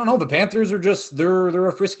don't know. The Panthers are just they're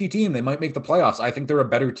a frisky team. They might make the playoffs. I think they're a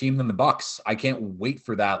better team than the Bucks. I can't wait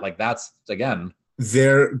for that. That's again.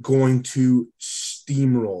 They're going to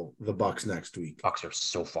steamroll the Bucks next week. Bucks are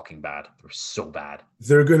so fucking bad. They're so bad.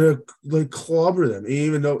 They're gonna clobber them,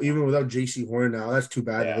 even without JC Horn now. That's too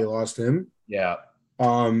bad that they lost him. Yeah.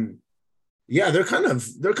 They're kind of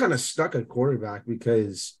stuck at quarterback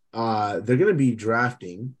because they're gonna be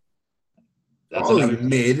drafting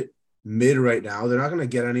probably mid right now. They're not gonna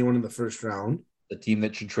get anyone in the first round. The team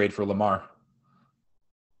that should trade for Lamar.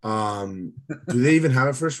 Do they even have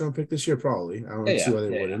a first round pick this year? Probably. I don't see why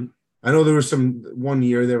they wouldn't. I know there was one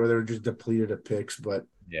year there where they were just depleted of picks, but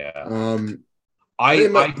they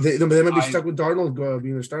might be stuck with Darnold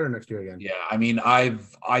being the starter next year again. Yeah, I mean,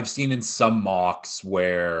 I've seen in some mocks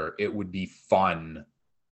where it would be fun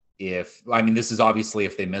this is obviously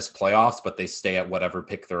if they miss playoffs, but they stay at whatever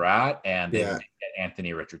pick they're at, and they get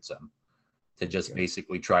Anthony Richardson to just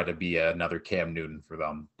basically try to be another Cam Newton for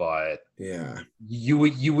them. But you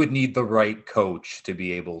would need the right coach to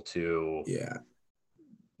be able to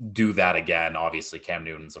do that again. Obviously, Cam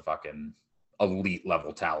Newton's a fucking elite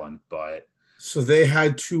level talent, but so they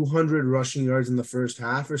had 200 rushing yards in the first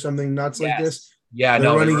half or something nuts like this. Yeah,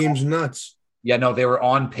 their running game's nuts. Yeah, no, they were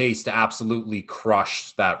on pace to absolutely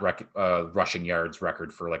crush that rushing yards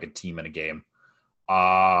record for a team in a game.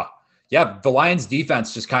 yeah, the Lions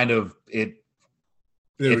defense just kind of it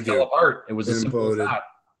fell apart. It was It as simple as imploded. that.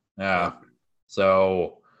 Yeah. Yeah.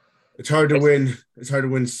 So It's hard to win. It's hard to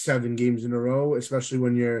win 7 games in a row, especially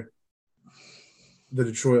when you're the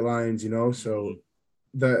Detroit Lions, So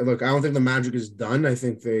I don't think the magic is done. I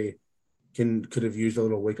think they could have used a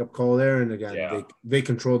little wake up call there. And again, yeah, they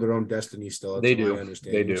control their own destiny still. That's they my do. They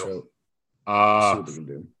understanding. do. So see Uh what they can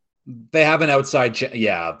do. they have an outside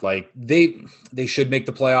yeah, like they should make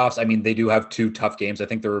the playoffs. I mean, they do have 2 tough games. I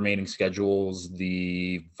think the remaining schedules,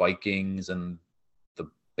 the Vikings and the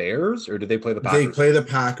Bears, or did they play the They Packers? play the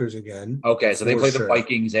Packers again. Okay, so they For play the sure.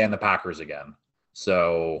 Vikings and the Packers again.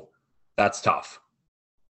 So that's tough.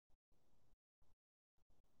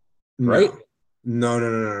 Right? No.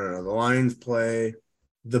 The Lions play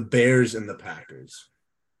the Bears and the Packers.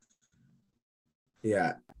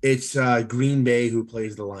 Yeah. It's Green Bay who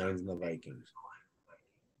plays the Lions and the Vikings.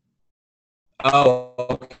 Oh,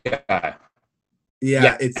 okay.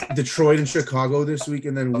 Yeah, it's Detroit and Chicago this week,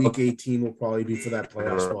 and then week 18 will probably be for that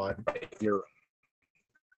playoff spot. You're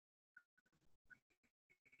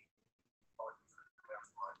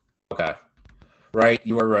okay. Right,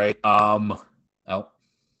 you are right. Oh,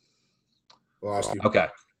 Lost you. okay.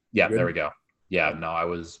 Yeah, Good? there we go. Yeah, no, I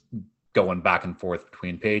was going back and forth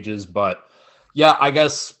between pages, but yeah, I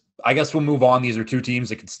guess we'll move on. These are 2 teams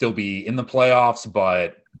that could still be in the playoffs,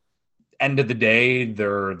 but end of the day,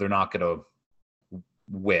 they're not going to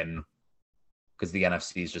win because the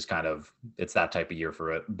NFC is just kind of it's that type of year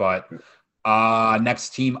for it. But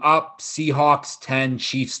next team up, Seahawks 10,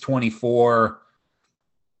 Chiefs 24.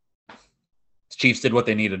 Chiefs did what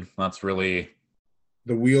they needed. That's really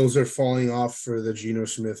the wheels are falling off for the Geno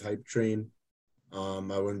Smith hype train. I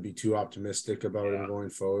wouldn't be too optimistic about him going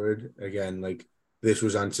forward. Again, like this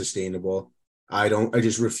was unsustainable. I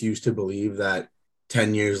just refuse to believe that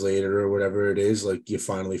 10 years later or whatever it is, like you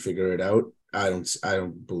finally figure it out. I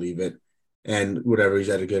don't believe it. And whatever, he's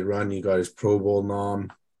had a good run. He got his Pro Bowl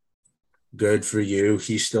nom. Good for you.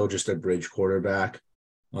 He's still just a bridge quarterback.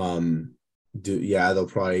 They'll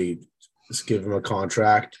probably just give him a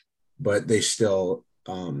contract, but they still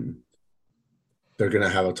they're gonna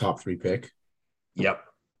have a top 3 pick. Yep.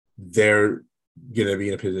 They're gonna be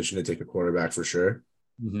in a position to take a quarterback for sure.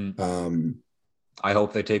 Mm-hmm. I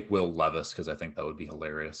hope they take Will Levis because I think that would be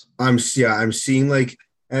hilarious. I'm seeing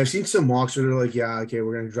and I've seen some mocks that are like, yeah, okay,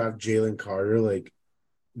 we're gonna draft Jalen Carter. Like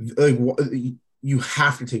you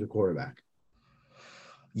have to take a quarterback.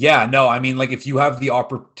 Yeah, no, I mean, like if you have the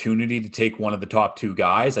opportunity to take one of the top 2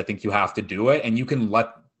 guys, I think you have to do it, and you can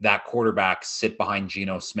let that quarterback sit behind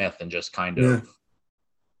Geno Smith and just kind of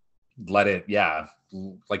let it. Yeah,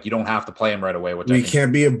 like you don't have to play him right away. We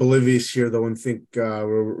can't be oblivious here though and think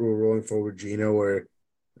we're rolling forward Geno. Or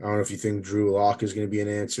I don't know if you think Drew Lock is going to be an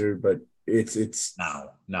answer, but it's no,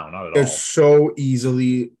 not at all. It's so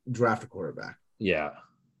easily draft a quarterback. Yeah.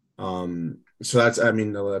 So that's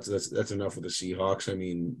enough with the Seahawks. I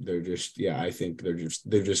mean, they're just I think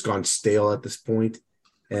they've just gone stale at this point,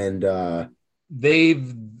 and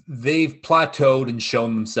they've plateaued and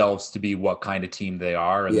shown themselves to be what kind of team they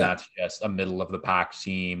are, and that's just a middle of the pack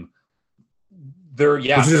team. Which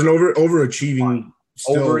is an overachieving.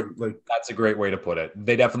 That's a great way to put it.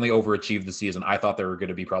 They definitely overachieved the season. I thought they were going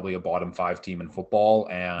to be probably a bottom 5 team in football,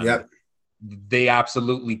 and they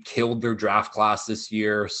absolutely killed their draft class this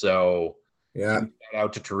year. So shout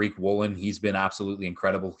out to Tariq Woolen. He's been absolutely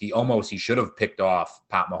incredible. He should have picked off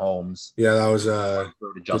Pat Mahomes. Yeah, that was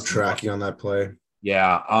good tracking on that play.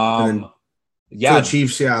 Yeah. So the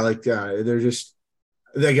Chiefs, they're just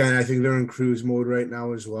again, I think they're in cruise mode right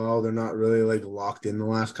now as well. They're not really like locked in the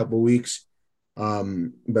last couple of weeks.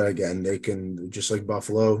 But again, they can just like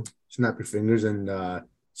Buffalo, snap your fingers and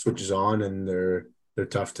switches on, and they're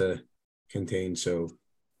tough to contain. So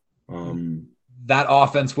that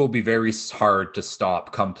offense will be very hard to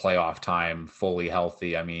stop come playoff time fully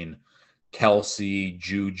healthy. I mean, Kelsey,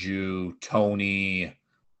 Juju, Tony,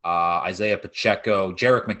 Isaiah Pacheco,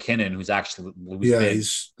 Jerick McKinnon,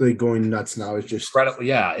 he's like going nuts now. It's just incredible.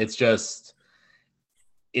 Yeah,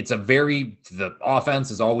 the offense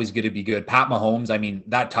is always going to be good. Pat Mahomes, I mean,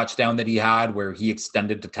 that touchdown that he had where he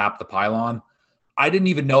extended to tap the pylon, I didn't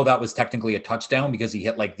even know that was technically a touchdown because he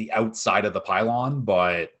hit like the outside of the pylon,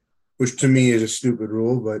 which to me is a stupid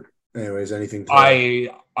rule. But anyways, anything for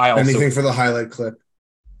the highlight clip.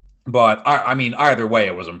 But I mean, either way,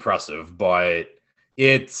 it was impressive. But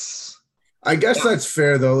I guess that's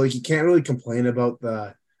fair though. Like you can't really complain about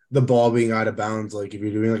the ball being out of bounds. Like if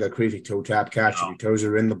you're doing like a crazy toe tap catch, if your toes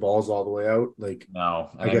are in, the ball's all the way out. Like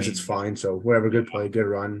I guess it's fine. So whatever, good play, good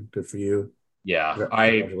run, good for you. Yeah,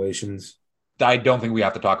 Congratulations. I don't think we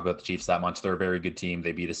have to talk about the Chiefs that much. They're a very good team.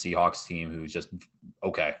 They beat a Seahawks team who's just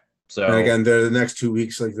okay. So And again, they're the next 2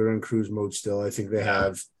 weeks, like they're in cruise mode still. I think they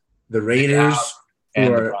have the they have, Raiders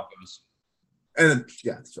and the Broncos. And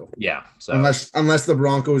yeah, so unless the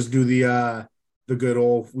Broncos do the good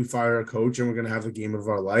old we fire a coach and we're gonna have the game of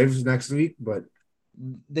our lives next week, but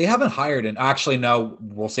they haven't hired. And actually, no,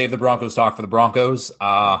 we'll save the Broncos talk for the Broncos.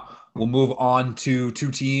 We'll move on to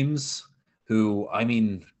two teams who, I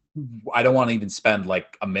mean, I don't want to even spend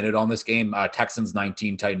like a minute on this game. Texans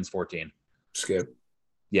 19, Titans 14. Skip.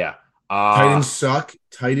 Yeah. Titans suck.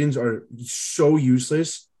 Titans are so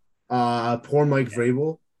useless. Poor Mike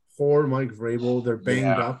Vrabel. They're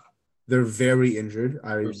banged up. They're very injured.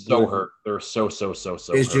 They're so hurt. They're so It's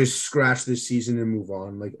hurt. just scratch this season and move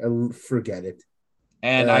on. Like, forget it.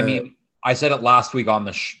 And I mean, I said it last week on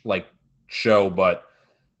the show, but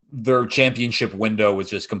their championship window was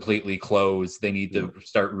just completely closed. They need to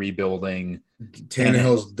start rebuilding.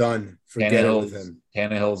 Tannehill's done. Forget it with him.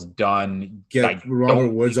 Tannehill's done. Get Robert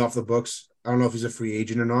Woods off the books. I don't know if he's a free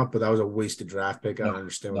agent or not, but that was a wasted draft pick. I don't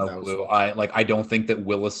understand what that was. I don't think that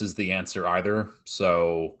Willis is the answer either.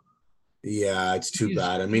 So yeah, it's too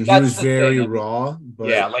bad. I mean, he was very raw, but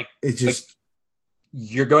it's just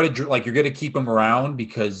you're going to keep him around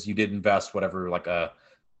because you did invest a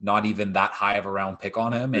not even that high of a round pick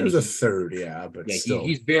on him. And it was a third, but still.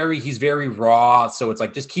 He's very raw. So it's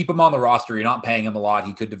like, just keep him on the roster. You're not paying him a lot.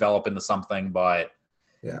 He could develop into something, but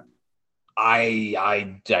yeah.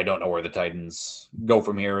 I don't know where the Titans go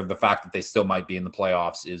from here. The fact that they still might be in the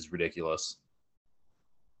playoffs is ridiculous.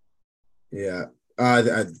 Yeah. They're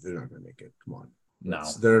not going to make it. Come on. No.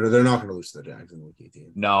 They're not going to lose to the Jags in Week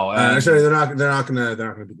 18. No. Sorry, they're not going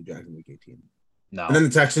to beat the Jags in Week 18. No. And then the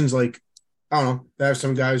Texans, I don't know. They have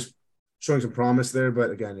some guys showing some promise there, but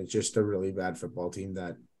again, it's just a really bad football team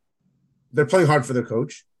that they're playing hard for their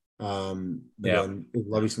coach. Again, is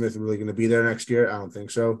Lovie Smith really going to be there next year? I don't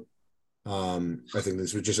think so. I think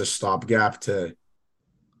this was just a stopgap to.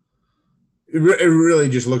 It really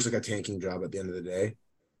just looks like a tanking job at the end of the day.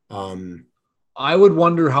 I would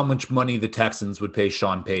wonder how much money the Texans would pay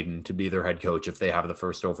Sean Payton to be their head coach if they have the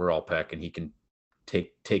first overall pick and he can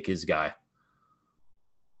take his guy.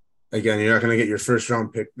 Again, you're not going to get your first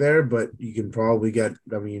round pick there, but you can probably get,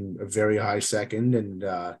 a very high second and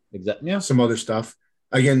some other stuff.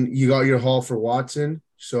 Again, you got your haul for Watson,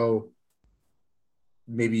 so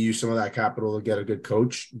maybe use some of that capital to get a good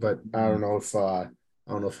coach. But I don't know if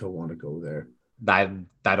he'll want to go there. I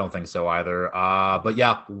don't think so either. But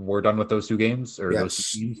yeah, we're done with those two games.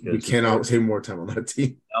 Yes, we cannot take more time on that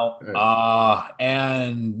team. No. Right.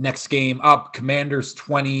 And next game up, Commanders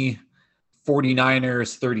 20.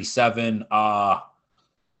 49ers 37.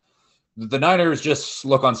 The Niners just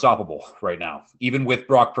look unstoppable right now, even with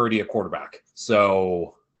Brock Purdy at quarterback.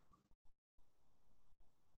 So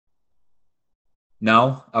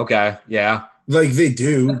no, okay, yeah, they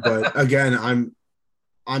do, but again,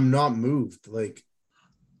 I'm not moved.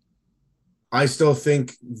 I still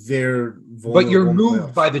think they're vulnerable. But you're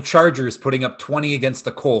moved by the Chargers putting up 20 against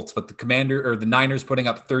the Colts, but the Niners putting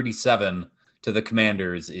up 37. To the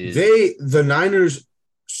Commanders is the Niners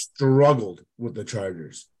struggled with the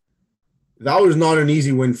Chargers. That was not an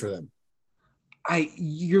easy win for them.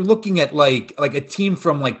 You're looking at like a team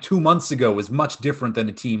from 2 months ago is much different than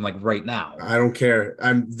a team right now. I don't care.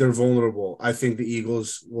 They're vulnerable. I think the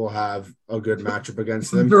Eagles will have a good matchup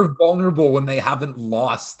against them. They're vulnerable when they haven't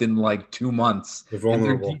lost in 2 months. They're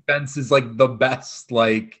vulnerable. And their defense is the best.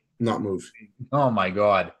 Not moved. Oh my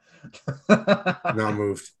God. Not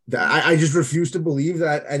moved. I just refuse to believe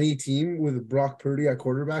that any team with Brock Purdy at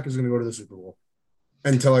quarterback is going to go to the Super Bowl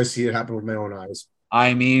until I see it happen with my own eyes.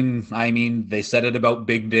 I mean, they said it about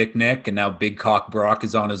Big Dick Nick, and now Big Cock Brock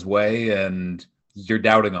is on his way, and you're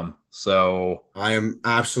doubting him. So I am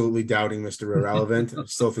absolutely doubting Mr. Irrelevant. I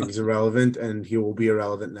still think he's irrelevant, and he will be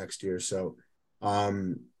irrelevant next year. So,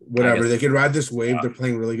 whatever. They could ride this wave. Yeah. They're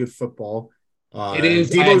playing really good football. It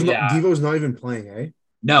is. Devo's not even playing, eh?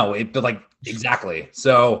 No, exactly.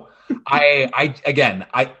 So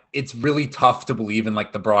it's really tough to believe in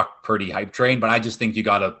the Brock Purdy hype train, but I just think you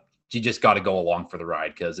just got to go along for the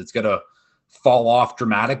ride because it's going to fall off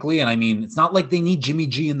dramatically. And I mean, it's not like they need Jimmy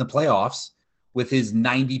G in the playoffs with his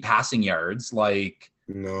 90 passing yards.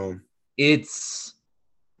 No, it's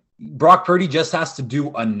Brock Purdy just has to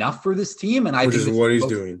do enough for this team. And which is what he's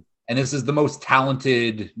doing. And this is the most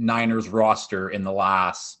talented Niners roster in the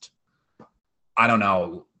last, I don't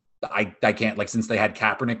know. I can't since they had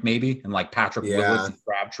Kaepernick maybe and Patrick Willis and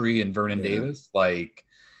Crabtree and Vernon Davis.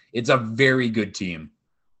 It's a very good team.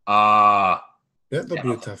 They'll be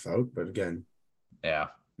a tough out, but again,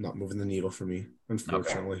 not moving the needle for me,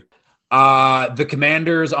 unfortunately. The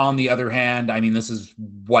Commanders, on the other hand, I mean, this is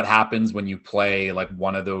what happens when you play like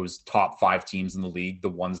one of those top 5 teams in the league, the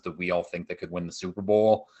ones that we all think that could win the Super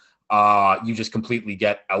Bowl. You just completely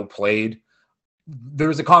get outplayed.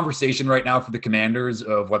 There's a conversation right now for the Commanders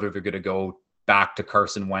of whether they're going to go back to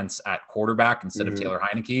Carson Wentz at quarterback instead of Taylor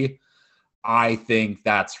Heineke. I think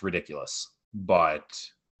that's ridiculous, but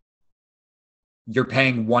you're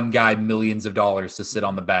paying one guy millions of dollars to sit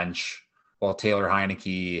on the bench while Taylor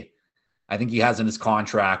Heineke, I think he has in his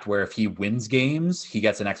contract where if he wins games, he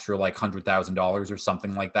gets an extra like $100,000 or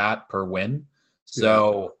something like that per win.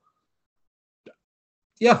 So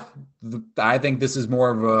yeah, I think this is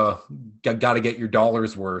more of a got to get your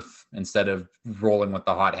dollars worth instead of rolling with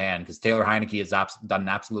the hot hand, because Taylor Heineke has done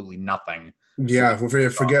absolutely nothing. Yeah,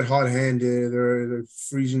 forget hot hand. They're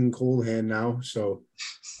freezing cold hand now. So,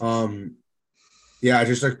 yeah,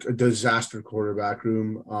 just like a disaster quarterback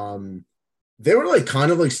room. They were like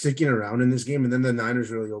kind of like sticking around in this game, and then the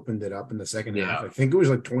Niners really opened it up in the second half. I think it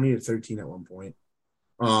was like 20-13 at one point.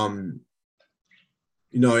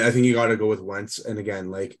 I think you got to go with Wentz, and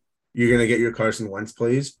again, like you're gonna get your Carson Wentz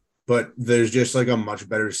plays, but there's just like a much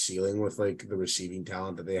better ceiling with like the receiving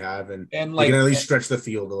talent that they have, and like, they can at least stretch the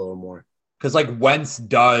field a little more. Because like Wentz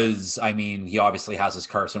does, I mean, he obviously has his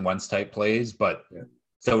Carson Wentz type plays, but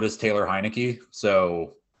so does Taylor Heineke.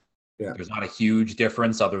 So there's not a huge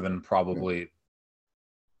difference other than probably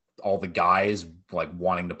all the guys like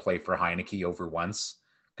wanting to play for Heineke over Wentz,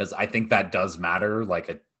 because I think that does matter, like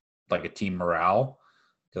a team morale.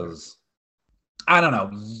 Because I don't know,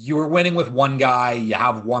 you were winning with one guy, you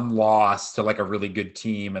have one loss to like a really good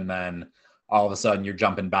team, and then all of a sudden you're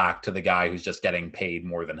jumping back to the guy who's just getting paid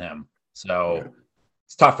more than him. So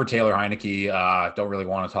it's tough for Taylor Heineke. Don't really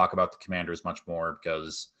want to talk about the Commanders much more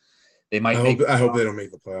because they might. I hope they don't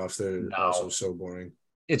make the playoffs. They're also so boring.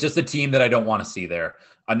 It's just a team that I don't want to see there.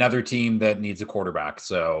 Another team that needs a quarterback.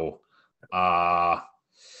 So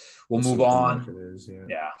we'll move on.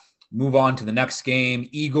 Move on to the next game.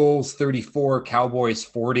 Eagles 34, Cowboys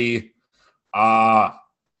 40. The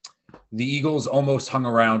Eagles almost hung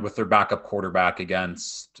around with their backup quarterback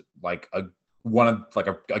against like a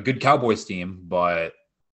good Cowboys team, but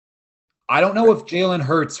I don't know if Jalen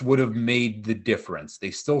Hurts would have made the difference.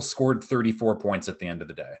 They still scored 34 points at the end of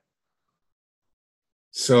the day.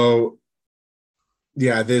 So,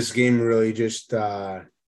 yeah, this game really just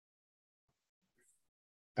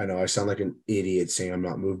I know I sound like an idiot saying I'm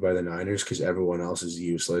not moved by the Niners because everyone else is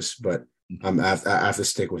useless, but I have to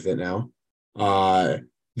stick with it now. The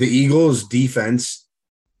Eagles defense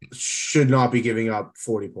should not be giving up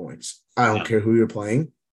 40 points. I don't care who you're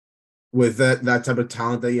playing. With that type of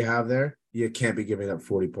talent that you have there, you can't be giving up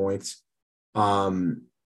 40 points.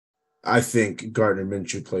 I think Gardner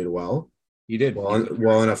Minshew played well. He did.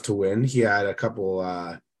 Well enough to win. He had a couple,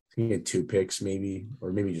 I think he had 2 picks maybe,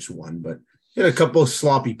 or maybe just one, but he had a couple of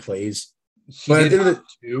sloppy plays. He did have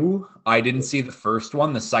 2. I didn't see the first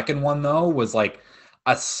one. The second one, though, was like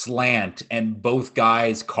a slant, and both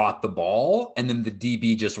guys caught the ball, and then the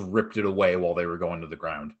DB just ripped it away while they were going to the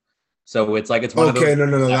ground. So it's like it's one of those. Okay,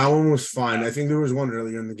 no, that one was fine. I think there was one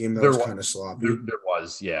earlier in the game that was kind of sloppy. There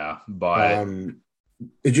was, yeah, but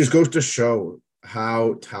it just goes to show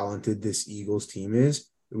how talented this Eagles team is,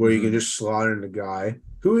 where you can just slaughter in a guy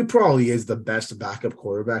who probably is the best backup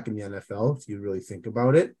quarterback in the NFL, if you really think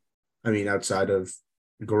about it. I mean, outside of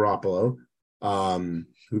Garoppolo,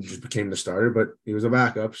 who just became the starter, but he was a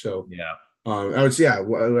backup. So I would say,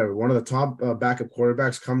 one of the top backup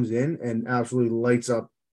quarterbacks comes in and absolutely lights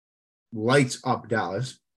up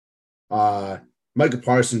Dallas. Micah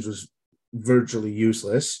Parsons was virtually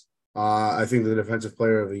useless. I think the defensive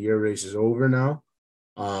player of the year race is over now.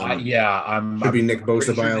 I'm should be Nick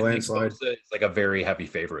Bosa by a landslide. It's like a very heavy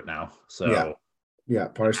favorite now. So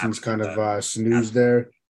Parsons kind of snoozed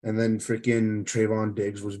there, and then freaking Trayvon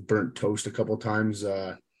Diggs was burnt toast a couple times.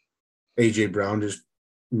 AJ Brown just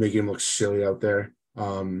making him look silly out there.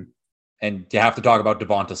 And you have to talk about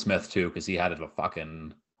Devonta Smith too, because he had a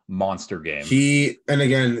fucking monster game.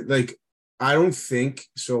 I don't think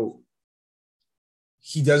so.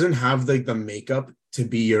 He doesn't have like the makeup to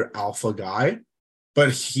be your alpha guy,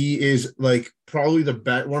 but he is like probably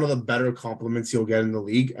one of the better compliments you'll get in the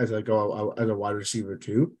league as like as a wide receiver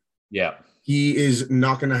too. Yeah, he is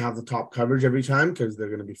not going to have the top coverage every time because they're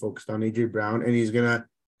going to be focused on AJ Brown, and he's going to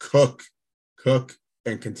cook,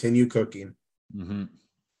 and continue cooking.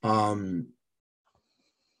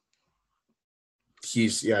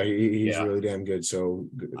 He's really damn good. So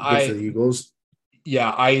good for the Eagles.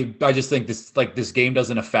 Yeah, I just think this game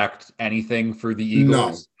doesn't affect anything for the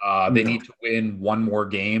Eagles. They need to win one more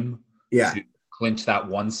game to clinch that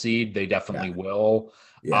 1 seed. They definitely will.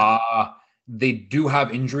 Yeah. They do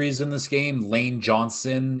have injuries in this game. Lane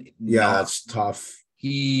Johnson, Yeah, that's tough.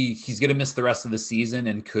 he's going to miss the rest of the season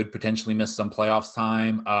and could potentially miss some playoffs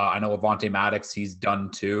time. I know Avonte Maddox, he's done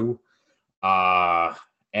too.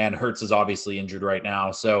 And Hurts is obviously injured right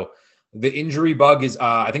now. So the injury bug is,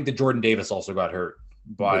 I think that Jordan Davis also got hurt,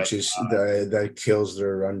 but Which is that kills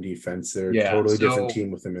their run defense. They're a yeah, totally different so team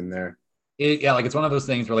with him in there. like it's one of those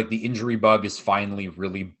things where like the injury bug is finally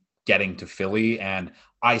really getting to Philly, and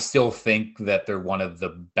I still think that they're one of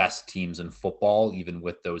the best teams in football, even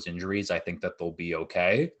with those injuries. I think that they'll be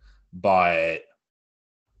okay, but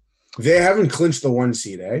they haven't clinched the 1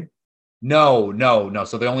 seed, eh? No.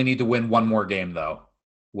 So they only need to win one more game though,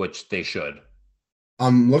 which they should.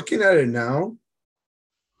 I'm looking at it now.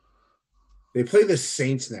 They play the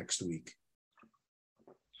Saints next week.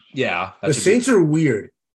 Yeah, the Saints are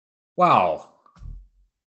weird. Wow.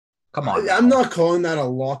 Come on. I'm not calling that a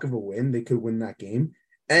lock of a win. They could win that game.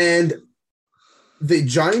 And the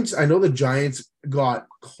Giants, I know the Giants got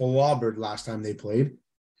clobbered last time they played,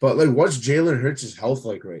 but like, what's Jalen Hurts' health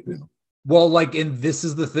like right now? Well, like, and this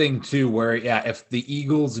is the thing too, where if the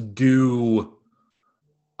Eagles do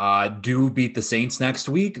beat the Saints next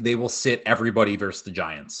week, they will sit everybody versus the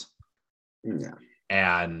Giants. Yeah.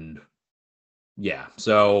 And yeah,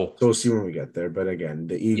 so we'll see when we get there. But again,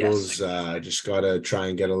 the Eagles just gotta try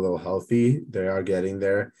and get a little healthy. They are getting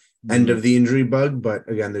there. End of the injury bug, but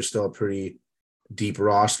again, they're still a pretty deep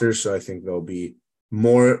roster, so I think they'll be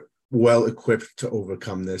more well equipped to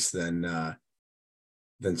overcome this than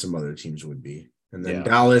some other teams would be. And then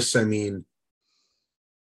Dallas, I mean,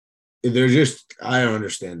 they're just, I don't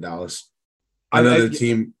understand Dallas. Another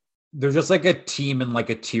team. They're just like a team in like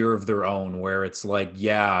a tier of their own where it's like,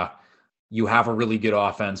 yeah, you have a really good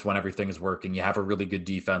offense when everything is working. You have a really good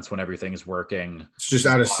defense when everything is working. It's just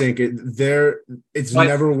out of sync. It's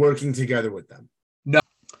never working together with them. No.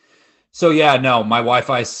 So yeah, no, my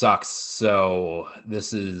Wi-Fi sucks. So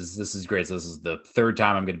this is great. So this is the third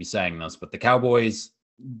time I'm going to be saying this, but the Cowboys,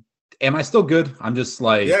 am I still good? I'm just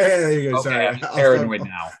like, yeah, you're good. Okay, sorry, I'm just paranoid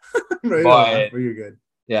now. But you're good.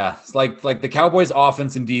 Yeah, it's like the Cowboys'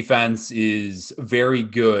 offense and defense is very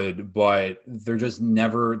good, but they're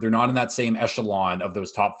not in that same echelon of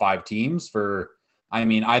those top 5 teams.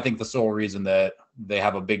 I think the sole reason that they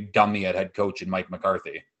have a big dummy at head coach in Mike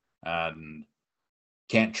McCarthy and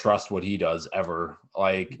can't trust what he does ever.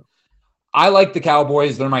 Like, I like the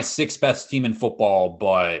Cowboys. They're my 6th best team in football,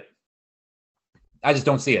 but I just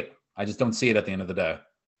don't see it. I just don't see it at the end of the day.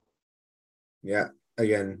 Yeah,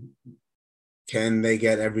 again, can they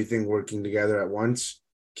get everything working together at once?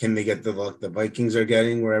 Can they get the luck the Vikings are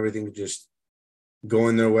getting where everything's just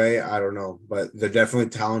going their way? I don't know, but they're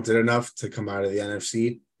definitely talented enough to come out of the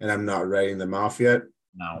NFC, and I'm not writing them off yet.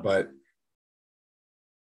 No. But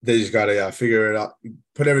they just got to figure it out,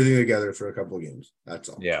 put everything together for a couple of games. That's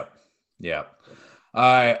all. Yeah. All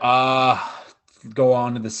right. Go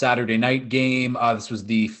on to the Saturday night game. This was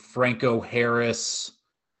the Franco Harris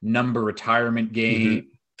number retirement game.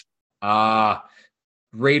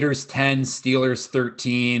 Raiders 10, Steelers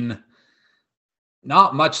 13.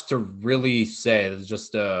 Not much to really say. It's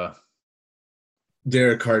just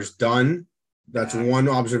Derek Carr's done. That's one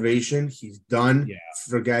observation. He's done. Yeah.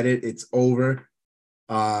 Forget it. It's over.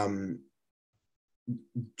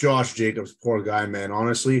 Josh Jacobs, poor guy, man,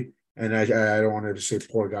 honestly. And I don't want to say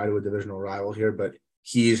poor guy to a divisional rival here, but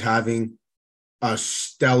he is having a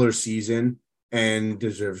stellar season and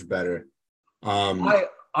deserves better.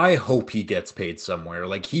 I hope he gets paid somewhere.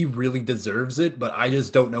 Like, he really deserves it, but I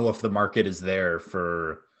just don't know if the market is there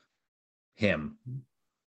for him.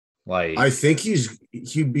 Like, I think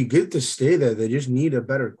he'd be good to stay there. They just need a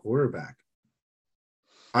better quarterback.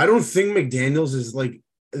 I don't think McDaniels is like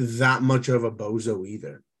that much of a bozo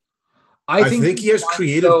either. I think he has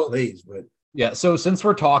creative plays, but yeah. So since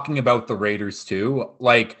we're talking about the Raiders too,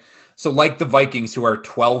 like the Vikings, who are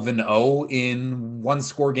 12-0 in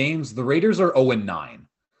 1-score games, the Raiders are 0-9.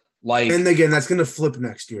 Like, and again, that's going to flip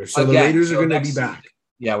next year. So the Raiders are going to be back.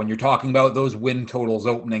 Yeah, when you're talking about those win totals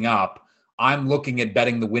opening up, I'm looking at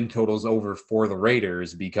betting the win totals over for the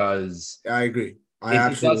Raiders because I agree.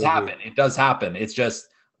 It does happen. It does happen. It's just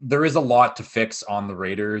there is a lot to fix on the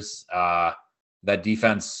Raiders. That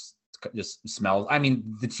defense just smells. I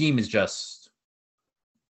mean, the team is just,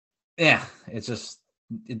 it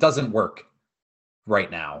doesn't work right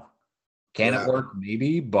now. Can it work?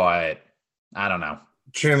 Maybe, but I don't know.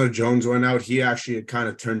 Chandler Jones went out. He actually had kind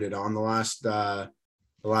of turned it on the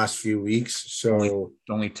last few weeks. So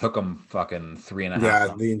only took him fucking 3.5.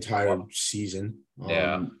 Yeah, the entire season.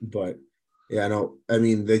 But yeah, no, I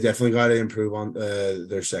mean, they definitely got to improve on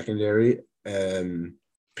their secondary.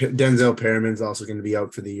 Denzel Perriman's also going to be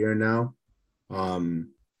out for the year now.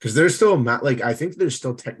 Because they're still like I think they're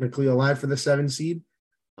still technically alive for the 7 seed.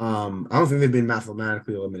 I don't think they've been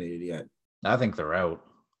mathematically eliminated yet. I think they're out.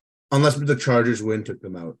 Unless the Chargers win took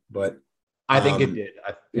them out. But I think it did.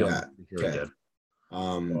 Yeah. Sure it did.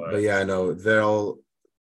 But yeah, no,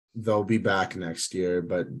 they'll be back next year.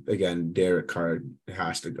 But again, Derek Carr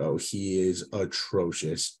has to go. He is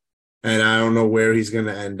atrocious. And I don't know where he's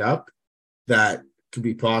gonna end up. That could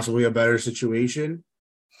be possibly a better situation.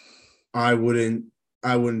 I wouldn't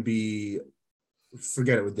be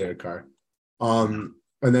forget it with Derek Carr. And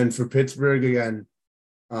then for Pittsburgh again,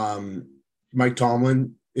 Mike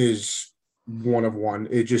Tomlin is one of one.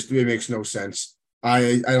 It makes no sense.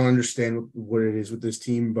 I don't understand what it is with this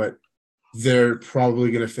team, but they're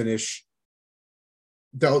probably going to finish.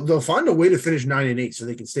 They'll find a way to finish 9-8 so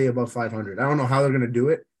they can stay above 500. I don't know how they're going to do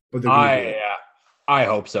it, but they're going to do it. Yeah, I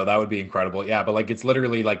hope so. That would be incredible. Yeah, but like it's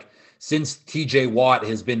literally like since TJ Watt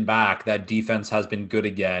has been back, that defense has been good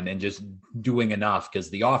again and just doing enough because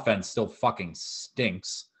the offense still fucking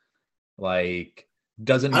stinks. Like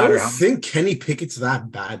doesn't matter. I don't think Kenny Pickett's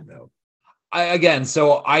that bad though.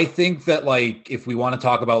 So I think that like if we want to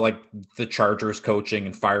talk about like the Chargers coaching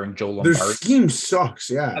and firing Joe Lombardi, their scheme sucks.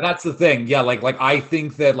 Yeah, that's the thing. Yeah, like I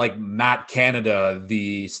think that like Matt Canada,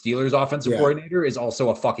 the Steelers offensive coordinator, is also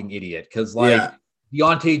a fucking idiot because like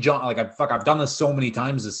Deontay Johnson, like I've done this so many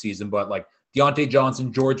times this season, but like Deontay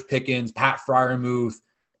Johnson, George Pickens, Pat Freiermuth,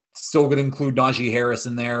 still going to include Najee Harris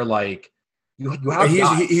in there, like. You have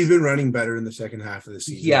he's been running better in the second half of the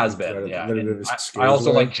season. He has been, yeah. I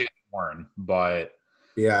also like Jaylen Warren, but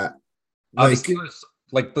yeah, the Steelers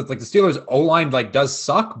the Steelers O-line like does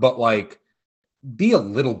suck, but like be a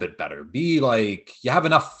little bit better. Be like you have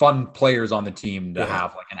enough fun players on the team to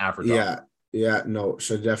have like an average. No.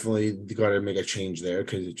 So definitely you got to make a change there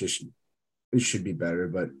because it should be better,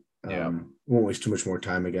 but won't waste too much more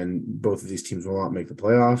time. Again, both of these teams will not make the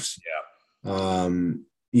playoffs. Yeah.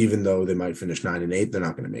 Even though they might finish 9-8, they're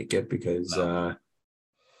not going to make it because I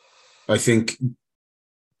think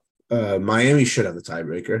Miami should have the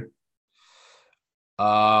tiebreaker.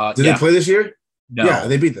 Did they play this year? No. Yeah,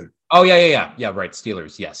 they beat them. Oh yeah. Right,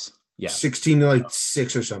 Steelers. Yes. Yeah.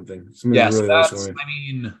 16-6 or something. Yes, really I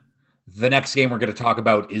mean, the next game we're going to talk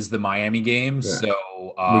about is the Miami game, so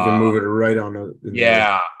we can move it right on. Unless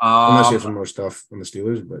you have some more stuff on the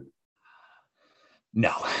Steelers, but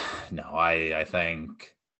no, I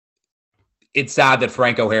think. It's sad that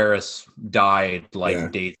Franco Harris died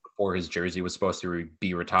days before his jersey was supposed to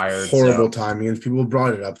be retired. Horrible timing, and people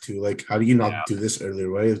brought it up too. Like, how do you not do this earlier?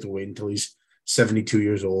 Right, you have to wait until he's 72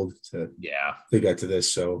 years old to get to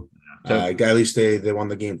this. So, at least they won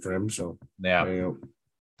the game for him. So there you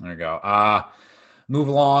go. Move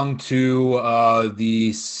along to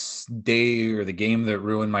the day or the game that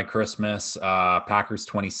ruined my Christmas. Packers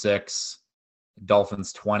 26,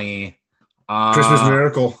 Dolphins 20. Christmas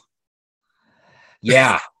miracle.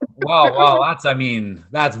 Yeah. Well,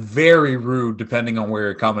 that's very rude depending on where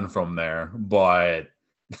you're coming from there. But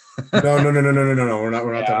no. We're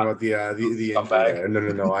not talking about the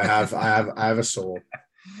injury. No. I have a soul.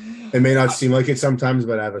 It may not seem like it sometimes,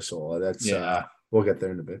 but I have a soul. That's we'll get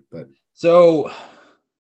there in a bit. But so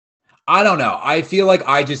I don't know. I feel like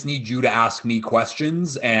I just need you to ask me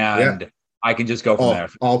questions and I can just go from there.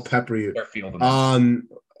 I'll pepper you.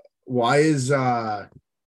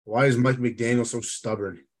 Why is Mike McDaniel so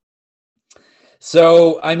stubborn?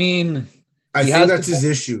 So, I mean, I think that's his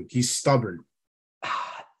issue. He's stubborn.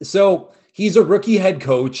 So he's a rookie head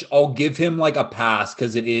coach. I'll give him like a pass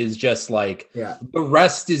because it is just like the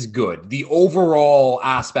rest is good. The overall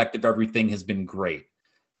aspect of everything has been great,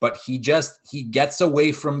 but he gets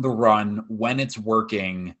away from the run when it's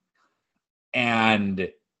working,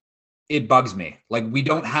 and it bugs me. Like we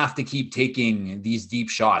don't have to keep taking these deep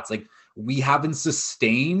shots. Like we haven't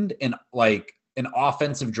sustained an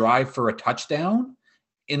offensive drive for a touchdown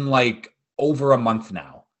in like over a month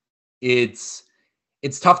now. It's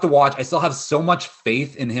tough to watch. I still have so much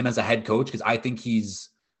faith in him as a head coach because I think he's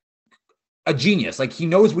a genius. Like he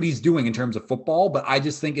knows what he's doing in terms of football, but I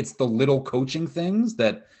just think it's the little coaching things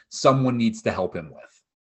that someone needs to help him with.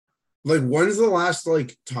 Like when's the last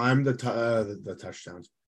time the touchdowns?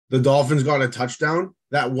 The Dolphins got a touchdown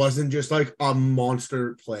that wasn't just like a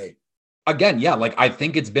monster play. Again, like I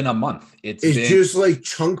think it's been a month. It's just like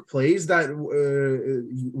chunk plays that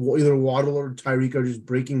either Waddle or Tyreek are just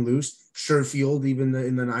breaking loose. Sherfield, even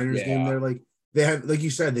in the Niners game, they're like they have, like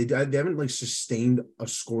you said, they haven't like sustained a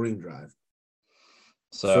scoring drive.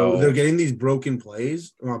 So they're getting these broken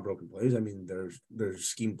plays, not broken plays. I mean, there's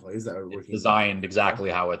scheme plays that are working designed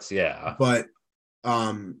exactly how it's But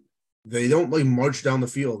They don't like march down the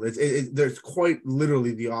field. There's quite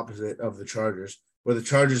literally the opposite of the Chargers, where the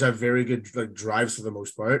Chargers have very good like drives for the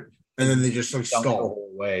most part, and then they just like Dunk the stall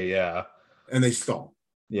whole way, yeah. and they stall.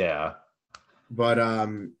 Yeah. But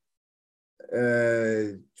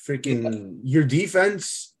freaking your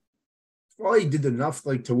defense probably did enough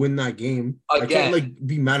like to win that game. I can't Again, like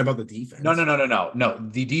be mad about the defense. no.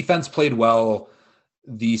 The defense played well.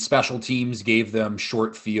 The special teams gave them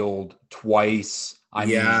short field twice. I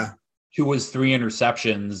mean, Tua's 3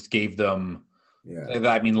 interceptions gave them. Yeah.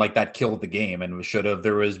 I mean, like that killed the game, and we should have.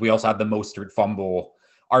 We also had the Mostert fumble.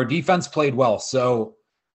 Our defense played well, so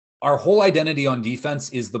our whole identity on defense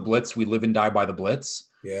is the blitz. We live and die by the blitz.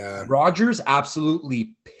 Yeah. Rodgers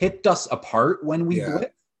absolutely picked us apart when we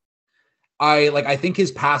blitz. I think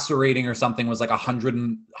his passer rating or something was like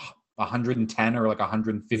 110 or like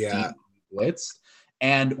 115 blitzed.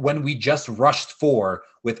 And when we just rushed 4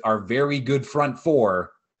 with our very good front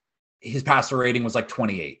 4, his passer rating was like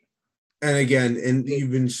 28. And again, and you've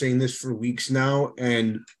been saying this for weeks now,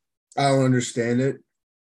 and I don't understand it,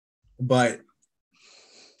 but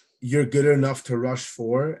you're good enough to rush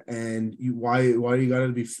 4, and why you got to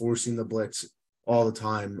be forcing the blitz all the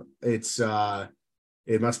time? It's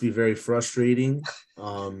it must be very frustrating.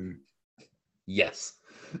 Yes.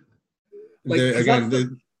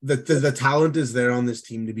 The talent is there on this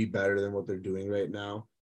team to be better than what they're doing right now.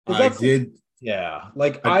 Yeah.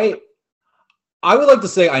 I would like to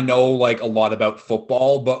say I know like a lot about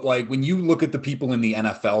football, but like when you look at the people in the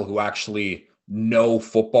NFL who actually know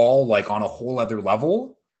football like on a whole other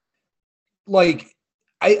level, like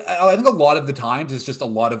I think a lot of the times it's just a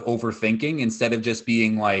lot of overthinking instead of just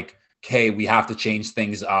being like, okay, we have to change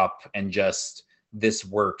things up and just this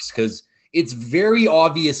works. Because it's very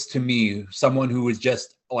obvious to me, someone who is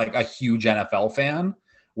just like a huge NFL fan,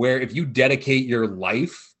 where if you dedicate your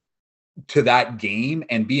life to that game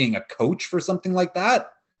and being a coach for something like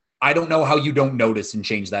that, I don't know how you don't notice and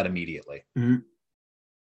change that immediately. Mm-hmm.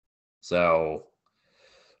 So,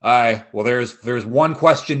 there's one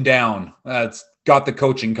question down. It's got the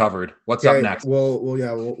coaching covered. What's up next?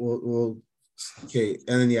 We'll okay,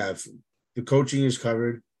 and then the coaching is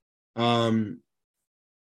covered.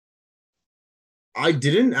 I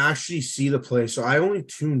didn't actually see the play, so I only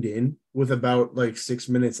tuned in with about like 6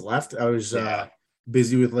 minutes left. I was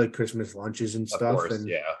busy with like Christmas lunches and stuff, course,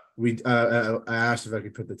 and I asked if I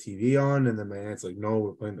could put the TV on, and then my aunt's like, "No,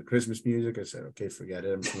 we're playing the Christmas music." I said, "Okay, forget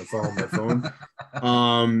it. I'm just gonna follow my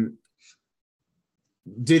phone."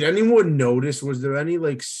 Did anyone notice? Was there any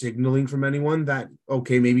like signaling from anyone that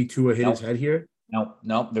maybe Tua hit his head here?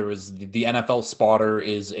 No. There was the NFL spotter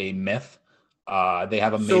is a myth. They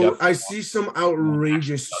have a made up. So I see some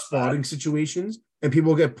outrageous spotting situations, and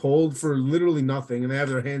people get pulled for literally nothing, and they have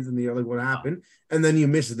their hands in the air, like what happened? And then you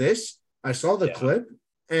miss this. I saw the clip,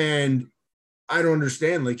 and I don't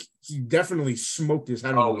understand. Like he definitely smoked his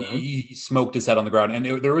head on the ground. He smoked his head on the ground,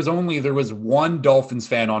 and there was one Dolphins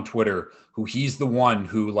fan on Twitter who he's the one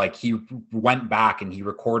who like he went back and he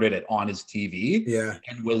recorded it on his TV,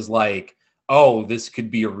 and was like, oh, this could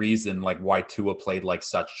be a reason like why Tua played like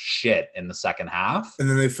such shit in the second half. And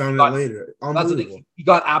then they found out later. Unbelievable. He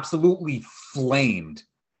got absolutely flamed.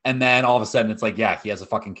 And then all of a sudden it's like, yeah, he has a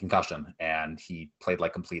fucking concussion and he played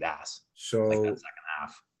like complete ass. So like that second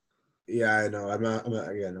half. Yeah, I know. I'm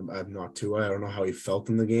not Tua. I don't know how he felt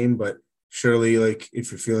in the game, but surely like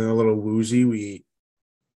if you're feeling a little woozy,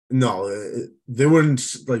 they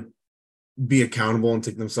wouldn't like be accountable and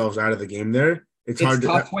take themselves out of the game there. It's hard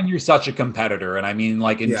tough when you're such a competitor. And I mean,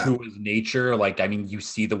 like in Tua's nature, like, I mean, you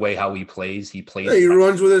see the way how he plays. He plays. He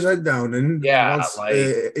runs with his head down and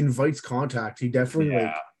invites contact. He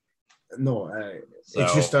definitely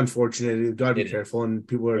it's just unfortunate. You've got to be careful. And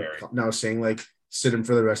people are now saying like sit him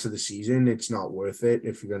for the rest of the season. It's not worth it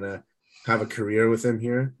if you're going to have a career with him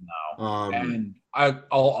here. No. And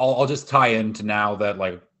I'll just tie into now that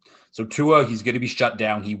like, so Tua, he's going to be shut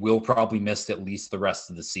down. He will probably miss at least the rest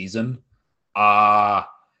of the season. I'm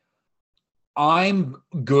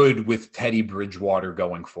good with Teddy Bridgewater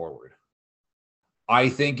going forward. I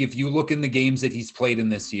think if you look in the games that he's played in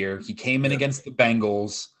this year, he came in against the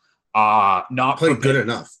Bengals, not played good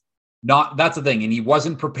enough. That's the thing, and he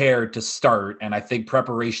wasn't prepared to start. And I think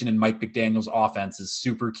preparation in Mike McDaniel's offense is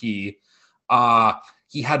super key.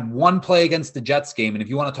 He had one play against the Jets game, and if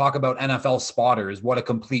you want to talk about NFL spotters, what a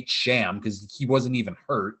complete sham because he wasn't even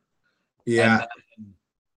hurt. Yeah.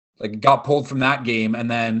 Like got pulled from that game,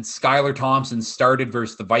 and then Skylar Thompson started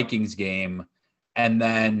versus the Vikings game, and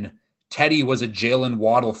then Teddy was a Jalen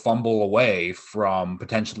Waddle fumble away from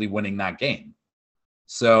potentially winning that game.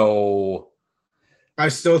 So I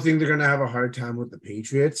still think they're gonna have a hard time with the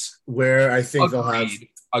Patriots, where I think they'll have,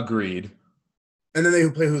 Agreed. and then they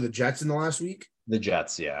play who, the Jets in the last week. The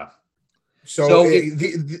Jets, yeah. So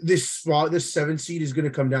this 7 seed is going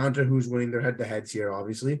to come down to who's winning their head-to-heads here,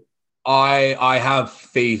 obviously. I have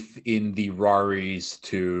faith in the Raris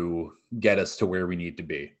to get us to where we need to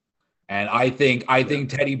be. And I think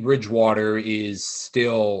Teddy Bridgewater is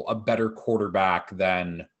still a better quarterback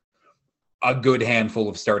than a good handful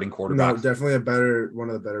of starting quarterbacks. No, definitely one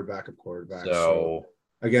of the better backup quarterbacks. So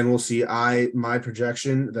again, we'll see. My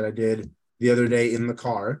projection that I did the other day in the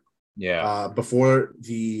car, before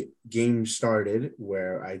the game started,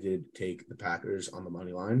 where I did take the Packers on the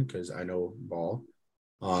money line because I know ball.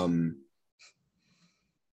 It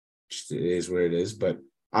is what it is, but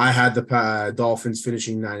I had the Dolphins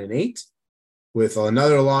finishing 9-8 with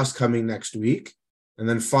another loss coming next week. And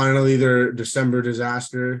then finally their December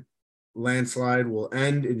disaster landslide will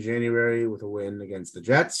end in January with a win against the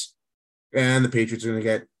Jets. And the Patriots are going to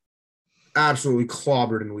get absolutely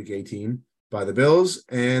clobbered in week 18 by the Bills,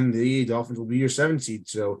 and the Dolphins will be your 7 seed.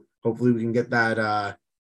 So hopefully we can get that.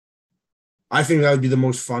 I think that would be the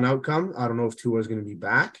most fun outcome. I don't know if Tua is going to be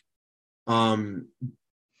back.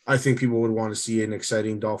 I think people would want to see an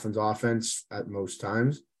exciting Dolphins offense at most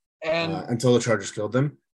times, and until the Chargers killed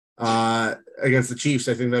them against the Chiefs.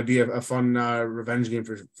 I think that'd be a fun revenge game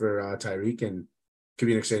for Tyreek, and could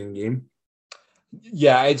be an exciting game.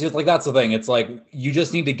 Yeah, it's just like that's the thing. It's like you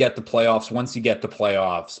just need to get the playoffs. Once you get the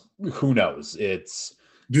playoffs, who knows? Do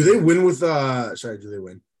they win with do they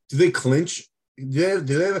win? Do they clinch? Do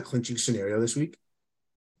they have a clinching scenario this week?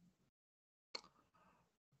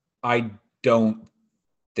 I don't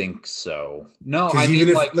think so. No, I mean,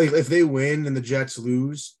 if they win and the Jets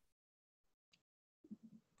lose,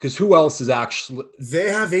 because who else is actually? They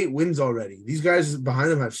have 8 wins already. These guys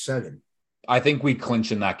behind them have 7. I think we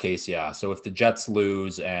clinch in that case, yeah. So if the Jets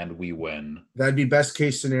lose and we win, that'd be best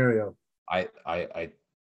case scenario. I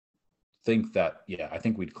think that, yeah, I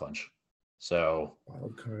think we'd clinch. So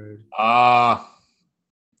wild card.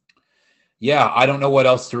 Yeah, I don't know what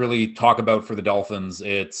else to really talk about for the Dolphins.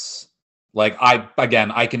 It's like I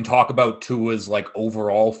can talk about Tua's like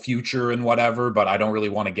overall future and whatever, but I don't really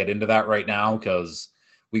want to get into that right now because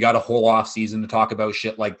we got a whole off season to talk about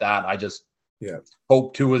shit like that. I just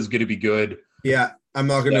hope Tua's going to be good. Yeah, I'm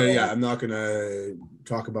not gonna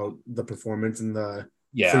talk about the performance in the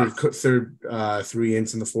third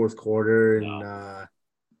 3-ints in the fourth quarter, and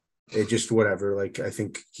it just whatever. Like I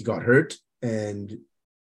think he got hurt, and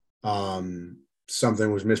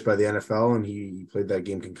something was missed by the NFL, and he played that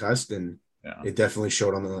game concussed, and it definitely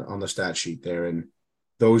showed on the stat sheet there. And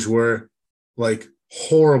those were like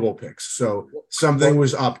horrible picks. So something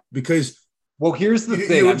was up because. Well, here's the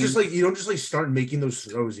thing. You don't just start making those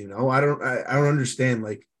throws, you know. I don't understand.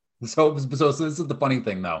 Like, so this is the funny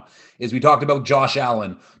thing, though, is we talked about Josh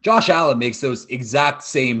Allen. Josh Allen makes those exact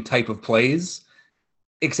same type of plays,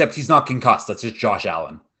 except he's not concussed. That's just Josh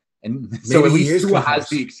Allen, and so at least Tua has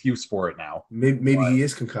the excuse for it now. Maybe he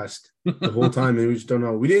is concussed the whole time. Maybe we just don't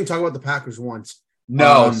know. We didn't talk about the Packers once.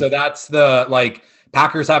 No, so that's the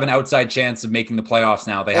Packers have an outside chance of making the playoffs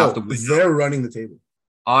now. They have to win. They're running the table.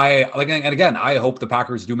 I hope the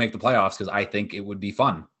Packers do make the playoffs because I think it would be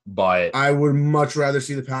fun. But I would much rather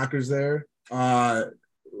see the Packers there.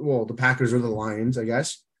 The Packers are the Lions, I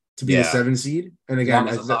guess, to be the 7 seed. And again,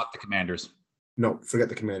 it's not the Commanders. No, forget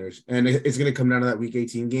the Commanders. And it's going to come down to that Week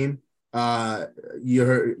 18 game. You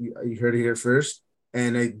heard it here first.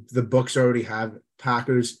 And the books already have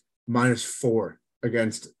Packers -4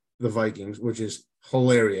 against the Vikings, which is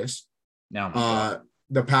hilarious. Now,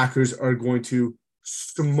 the Packers are going to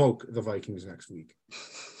smoke the Vikings next week.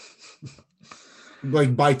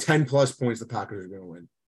 Like by 10 plus points, the Packers are going to win.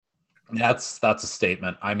 That's a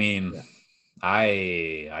statement. I mean,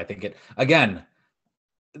 I think it again.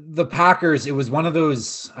 The Packers. It was one of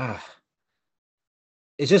those.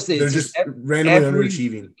 They're just randomly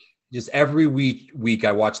underachieving. Just every week,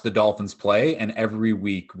 I watch the Dolphins play, and every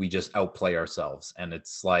week we just outplay ourselves, and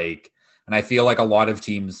it's like. And I feel like a lot of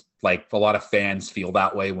teams, like a lot of fans feel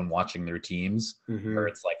that way when watching their teams, where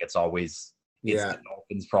it's like it's always the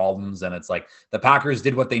Dolphins' problems. And it's like the Packers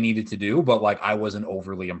did what they needed to do, but like I wasn't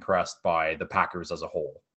overly impressed by the Packers as a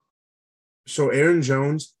whole. So Aaron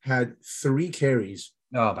Jones had 3 carries.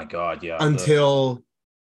 Oh my God, yeah. Until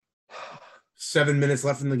 7 minutes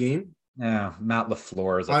left in the game. Yeah, Matt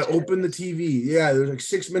LaFleur is opened the TV. Yeah, there's like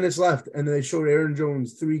 6 minutes left, and then they showed Aaron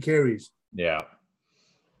Jones 3 carries. Yeah.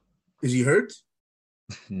 Is he hurt?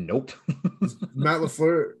 Nope. Matt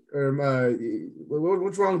LaFleur,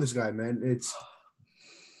 what's wrong with this guy, man?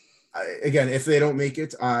 Again, if they don't make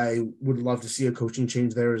it, I would love to see a coaching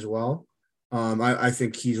change there as well. I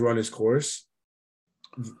think he's run his course.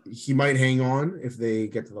 He might hang on if they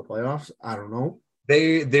get to the playoffs. I don't know.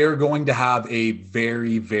 They're going to have a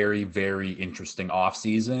very, very, very interesting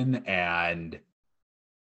offseason, and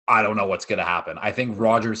I don't know what's going to happen. I think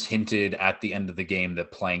Rodgers hinted at the end of the game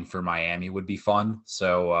that playing for Miami would be fun.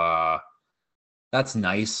 So that's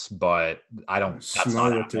nice, but I don't. That's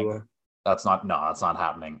not happening. That's not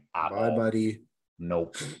happening at all. Bye, buddy.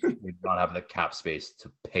 Nope. We do not have the cap space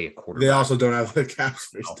to pay a quarterback. They also don't have the cap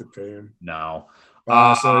space to pay him. No. So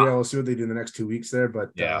yeah, we'll see what they do in the next 2 weeks there.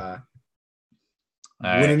 But yeah.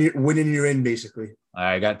 Winning you're in, basically.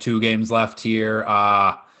 I got 2 games left here.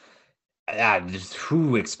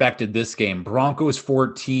 Who expected this game? Broncos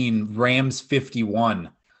 14, Rams 51.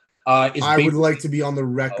 I would like to be on the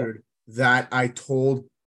record that I told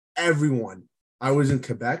everyone I was in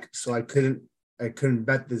Quebec, so I couldn't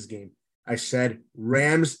bet this game. I said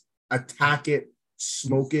Rams attack it,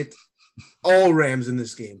 smoke it, all Rams in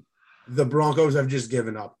this game. The Broncos have just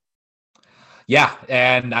given up. Yeah,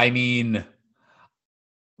 and I mean,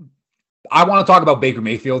 I want to talk about Baker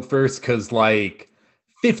Mayfield first because,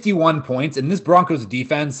 51 points, and this Broncos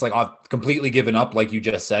defense, I've completely given up, like you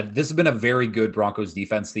just said. This has been a very good Broncos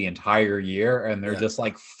defense the entire year, and they're just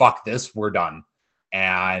like, fuck this, we're done.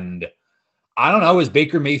 And I don't know, is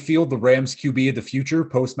Baker Mayfield the Rams QB of the future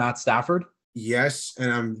post Matt Stafford? Yes,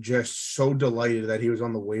 and I'm just so delighted that he was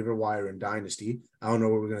on the waiver wire in Dynasty. I don't know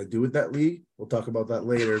what we're going to do with that league. We'll talk about that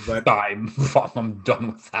later, but I'm done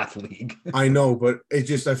with that league. I know, but it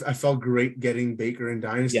just I felt great getting Baker in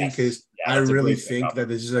Dynasty because I really think that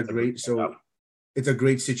this is it's a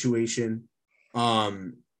great situation.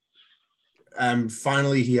 And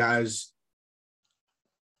finally he has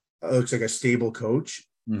looks like a stable coach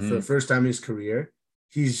for the first time in his career.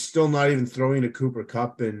 He's still not even throwing to Cooper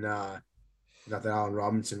Kupp and not that Allen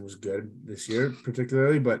Robinson was good this year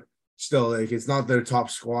particularly, but still, it's not their top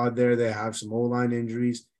squad there. They have some O-line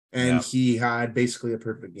injuries, and he had basically a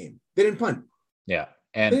perfect game. They didn't punt. Yeah.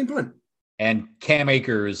 They didn't punt. And Cam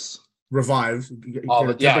Akers revived. He's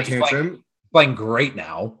playing great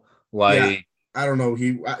now. I don't know.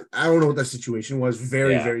 I don't know what that situation was.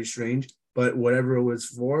 Very, very strange. But whatever it was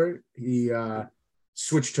for, he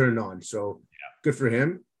switch turned on. So good for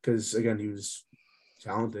him because, again, he was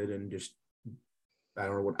talented and just I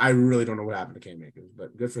really don't know what happened to Cam Akers,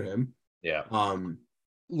 but good for him. Yeah.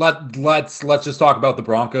 Let's just talk about the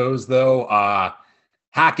Broncos though.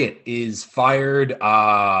 Hackett is fired.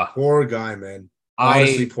 Poor guy, man.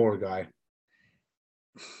 Honestly, poor guy.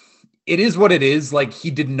 It is what it is. He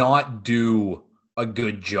did not do a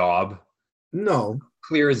good job. No.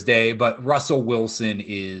 Clear as day, but Russell Wilson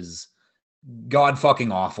is god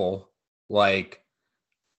fucking awful. I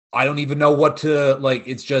don't even know what to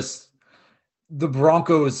it's just the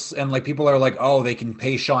Broncos and people are like, oh, they can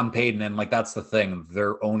pay Sean Payton. And that's the thing.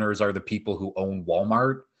 Their owners are the people who own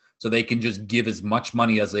Walmart. So they can just give as much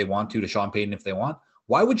money as they want to Sean Payton if they want.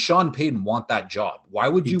 Why would Sean Payton want that job? Why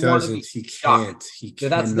would you want to be stuck?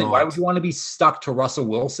 That's the thing. Why would you want to be stuck to Russell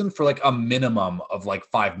Wilson for a minimum of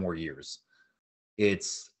 5 more years?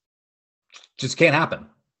 It's just can't happen.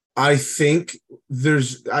 I think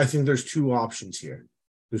there's 2 options here.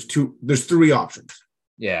 There's 3 options.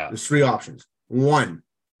 Yeah. There's 3 options. 1,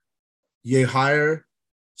 you hire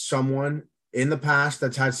someone in the past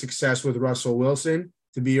that's had success with Russell Wilson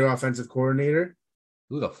to be your offensive coordinator.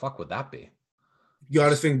 Who the fuck would that be? You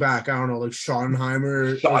got to think back. I don't know,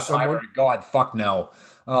 Schottenheimer or someone. God, fuck no.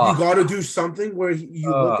 You got to do something where you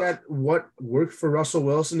look at what worked for Russell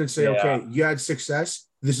Wilson and say, okay, you had success.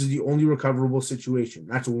 This is the only recoverable situation.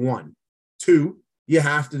 That's 1. 2, you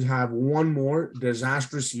have to have one more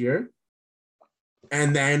disastrous year.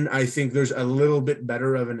 And then I think there's a little bit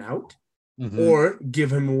better of an out, or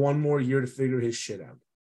give him 1 more year to figure his shit out.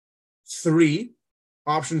 3,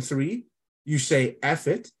 option 3, you say, F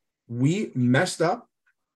it. We messed up.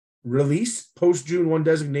 Release post-June 1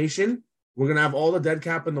 designation. We're going to have all the dead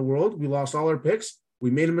cap in the world. We lost all our picks.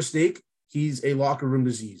 We made a mistake. He's a locker room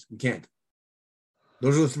disease. We can't.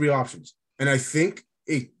 Those are the 3 options. And I think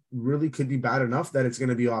it really could be bad enough that it's going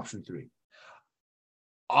to be option 3.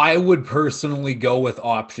 I would personally go with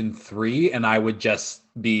option 3, and I would just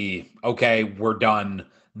be, okay, we're done.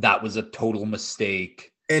 That was a total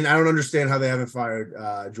mistake. And I don't understand how they haven't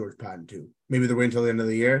fired George Patton too. Maybe they're waiting until the end of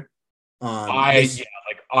the year. I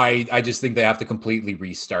just think they have to completely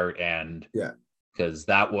restart, and because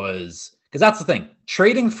that's the thing.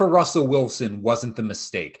 Trading for Russell Wilson wasn't the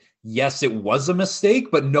mistake. Yes, it was a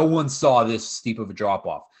mistake, but no one saw this steep of a drop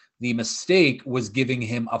off. The mistake was giving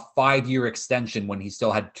him a 5-year extension when he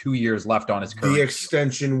still had 2 years left on his current deal. The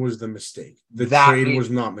extension was the mistake. The trade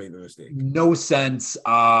was not made the mistake. No sense.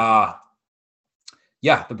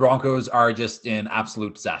 Yeah, the Broncos are just an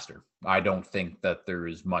absolute disaster. I don't think that there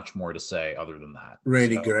is much more to say other than that.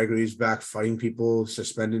 Randy Gregory's back fighting people,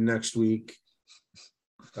 suspended next week.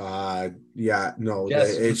 It's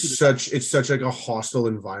such like a hostile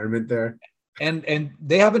environment there. And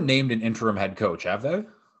they haven't named an interim head coach, have they?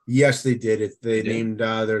 Yes, they did. They named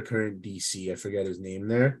their current DC. I forget his name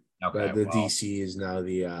there. Okay, but the DC is now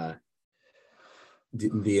the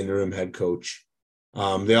interim head coach.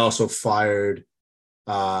 They also fired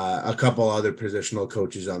a couple other positional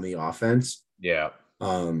coaches on the offense. Yeah.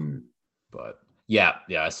 But yeah,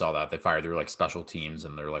 I saw that. They fired their like special teams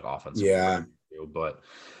and their like offensive. Yeah. But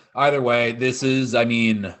either way, this is, I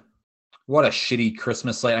mean, what a shitty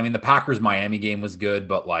Christmas slate. I mean, the Packers Miami game was good,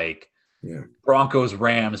 but like Broncos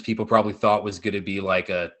Rams, people probably thought was going to be like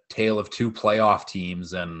a tale of two playoff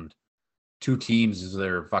teams, and two teams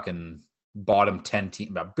they're fucking bottom 10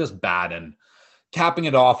 team, just bad. And capping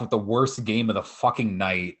it off with the worst game of the fucking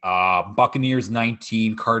night. Buccaneers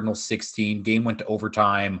 19, Cardinals 16. Game went to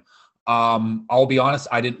overtime. I'll be honest,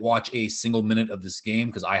 I didn't watch a single minute of this game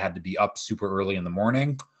because I had to be up super early in the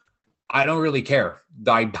morning. I don't really care.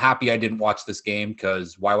 I'm happy I didn't watch this game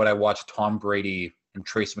because why would I watch Tom Brady and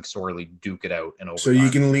Trace McSorley duke it out in overtime? So you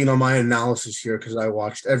can lean on my analysis here because I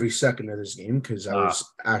watched every second of this game because I was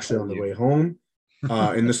actually on the way home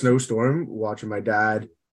in the snowstorm watching my dad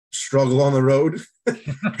struggle on the road.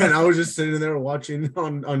 And I was just sitting there watching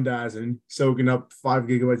on DAS and soaking up 5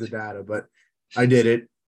 gigabytes of data. But I did it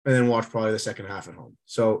and then watched probably the second half at home.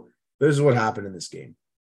 So this is what happened in this game.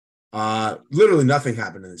 Literally nothing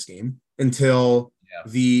happened in this game until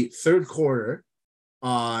the third quarter.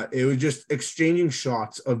 It was just exchanging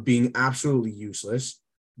shots of being absolutely useless.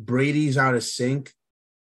 Brady's out of sync,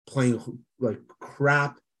 playing like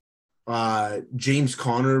crap. James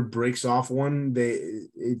Conner breaks off one.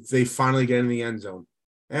 They finally get in the end zone.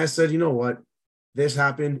 And I said, you know what? This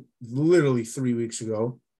happened literally 3 weeks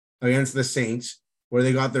ago against the Saints, where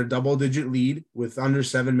they got their double-digit lead with under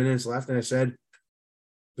 7 minutes left. And I said,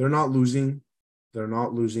 they're not losing. They're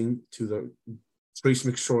not losing to the Trace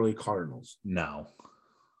McSorley Cardinals. No.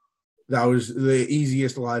 That was the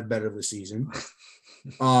easiest live bet of the season.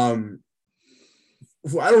 I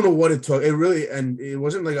don't know what it took. It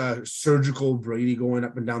wasn't like a surgical Brady going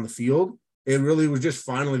up and down the field. It really was just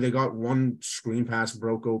finally they got one screen pass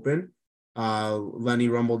broke open. Lenny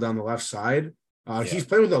rumbled down the left side. He's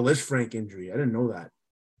playing with a Liz Frank injury. I didn't know that.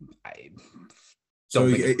 So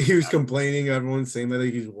he was complaining. Everyone's saying that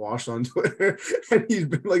he's washed on Twitter, and he's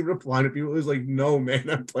been like replying to people. He's like, "No, man,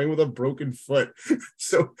 I'm playing with a broken foot."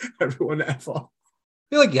 So everyone F off. I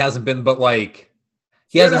feel like he hasn't been, but like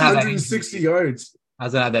he hasn't had 160 yards.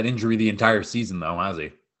 Hasn't had that injury the entire season, though, has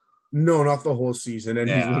he? No, not the whole season, and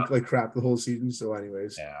he's looked like crap the whole season. So,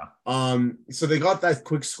 anyways, so they got that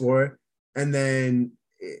quick score, and then,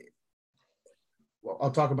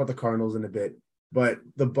 I'll talk about the Cardinals in a bit, but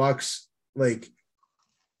the Bucs, like.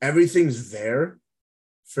 Everything's there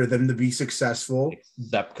for them to be successful.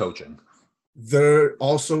 Except coaching. They're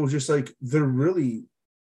also just like, they're really,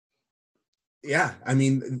 I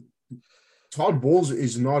mean, Todd Bowles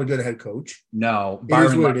is not a good head coach. No.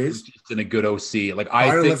 Byron Leftwich is just in a good OC. Like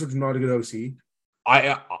Byron Leftwich is not a good OC.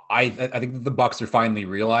 I think that the Bucs are finally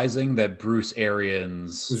realizing that Bruce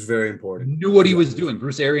Arians was very important. Knew what he was doing.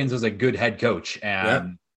 Bruce Arians is a good head coach,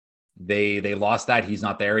 and they lost that. He's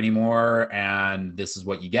not there anymore, and this is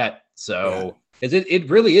what you get. So it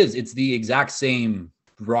really is. It's the exact same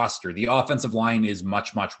roster. The offensive line is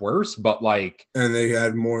much, much worse, but like, and they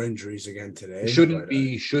had more injuries again today.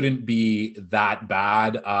 Shouldn't be that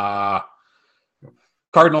bad.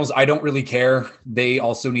 Cardinals, I don't really care. They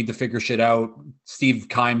also need to figure shit out. Steve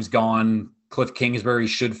Keim's gone. Cliff Kingsbury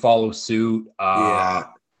should follow suit.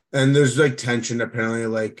 And there's like tension apparently.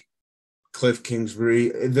 Like Cliff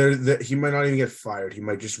Kingsbury, he might not even get fired. He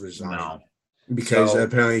might just resign because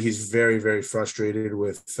apparently he's very, very frustrated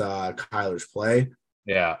with Kyler's play.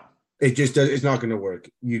 Yeah, it's not going to work.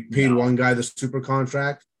 You paid one guy the super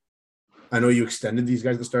contract. I know you extended these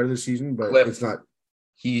guys at the start of the season, but it's not.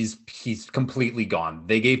 He's completely gone.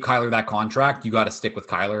 They gave Kyler that contract. You got to stick with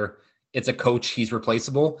Kyler. It's a coach. He's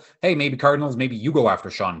replaceable. Hey, maybe Cardinals. Maybe you go after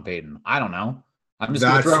Sean Payton. I don't know. That's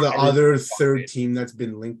the other third team that's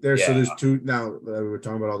been linked there. Yeah. So there's two now. We were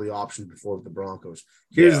talking about all the options before with the Broncos.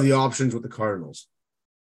 Here's the options with the Cardinals.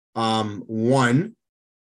 One,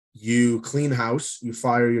 you clean house, you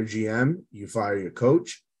fire your GM, you fire your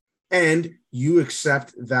coach, and you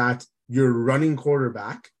accept that your running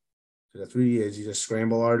quarterback, so that's what he is. He's a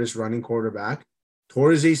scramble artist running quarterback,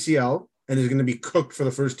 tore his ACL and is going to be cooked for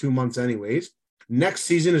the first 2 months anyways. Next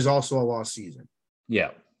season is also a lost season.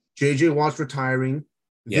 Yeah. JJ Watt's retiring.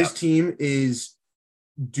 This team is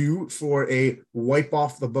do for a wipe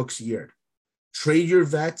off the books year. Trade your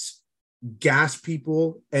vets, gas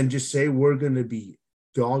people, and just say we're going to be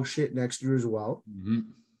dog shit next year as well. Mm-hmm.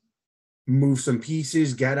 Move some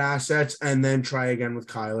pieces, get assets, and then try again with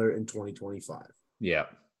Kyler in 2025. Yeah.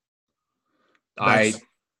 I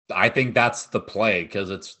think that's the play,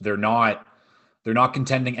 because they're not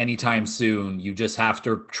contending anytime soon. You just have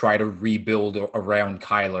to try to rebuild around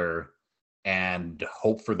Kyler and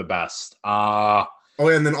hope for the best. And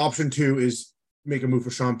then option 2 is make a move for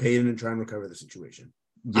Sean Payton and try and recover the situation.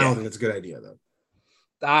 Yeah. I don't think it's a good idea, though.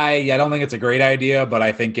 I don't think it's a great idea, but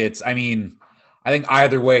I think I think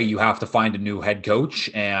either way, you have to find a new head coach,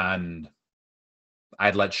 and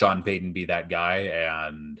I'd let Sean Payton be that guy,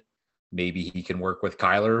 and maybe he can work with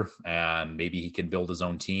Kyler, and maybe he can build his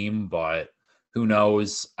own team, but who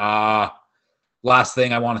knows? Last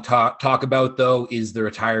thing I want to talk about, though, is the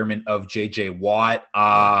retirement of J.J. Watt.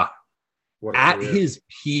 At his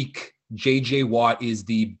peak, J.J. Watt is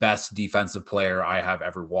the best defensive player I have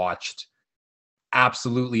ever watched.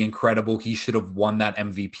 Absolutely incredible. He should have won that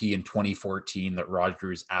MVP in 2014 that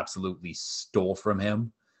Rodgers absolutely stole from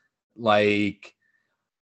him. Like,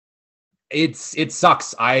 it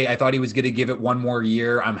sucks. I thought he was going to give it one more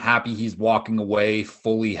year. I'm happy he's walking away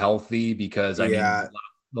fully healthy, because I mean,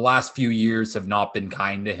 the last few years have not been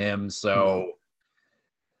kind to him. So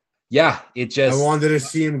yeah, I wanted to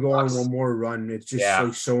see him go on one more run. It's just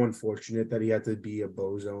like so unfortunate that he had to be a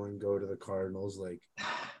bozo and go to the Cardinals. Like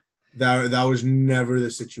that was never the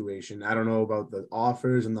situation. I don't know about the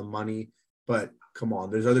offers and the money, but come on,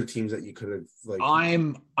 there's other teams that you could have like.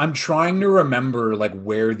 I'm trying to remember like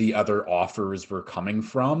where the other offers were coming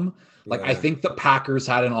from. Like I think the Packers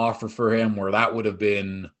had an offer for him where that would have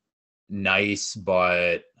been nice,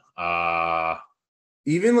 but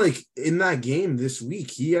even like in that game this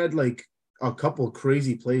week, he had like a couple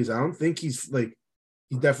crazy plays. I don't think he's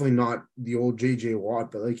definitely not the old JJ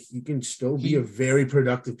Watt, but like he can still be a very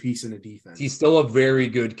productive piece in a defense. He's still a very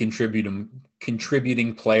good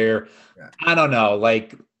contributing player. Yeah. I don't know.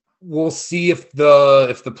 Like we'll see if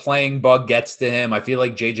the playing bug gets to him. I feel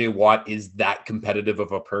like JJ Watt is that competitive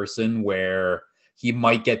of a person where he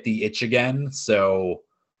might get the itch again. So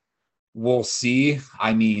we'll see.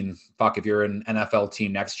 I mean, fuck, if you're an NFL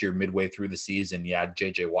team next year, midway through the season, you add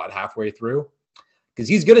JJ Watt halfway through, because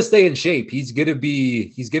he's going to stay in shape. He's going to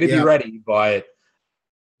be ready, but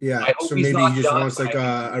so maybe he just wants like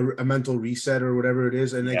a mental reset or whatever it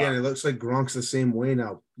is. And again, it looks like Gronk's the same way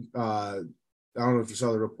now. I don't know if you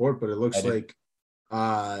saw the report, but it looks like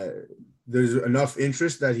there's enough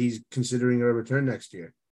interest that he's considering a return next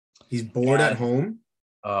year. He's bored at home.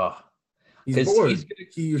 He's bored.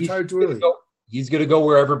 He retired too early. He's going to go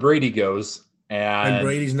wherever Brady goes. And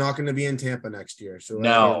Brady's not going to be in Tampa next year. So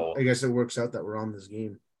no. I guess it works out that we're on this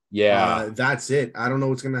game. Yeah. That's it. I don't know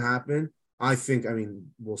what's going to happen. I mean,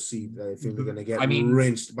 we'll see. I think they're going to get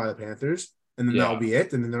rinsed by the Panthers, and then that'll be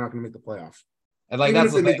it. And then they're not going to make the playoffs. And like, even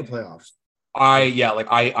if they make the playoffs.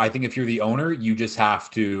 I think if you're the owner, you just have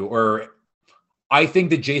to, or I think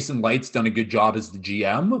that Jason Light's done a good job as the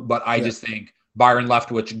GM, but I just think Byron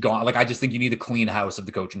Leftwich gone. Like, I just think you need a clean house of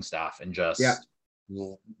the coaching staff and just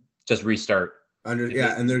restart. And they're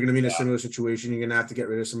going to be in a similar situation. You're going to have to get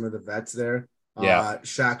rid of some of the vets there.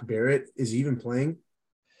 Shaq Barrett, is he even playing?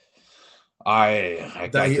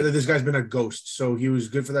 This guy's been a ghost. So he was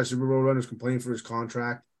good for that Super Bowl run. He was complaining for his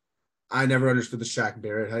contract. I never understood the Shaq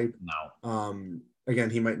Barrett hype. No. Again,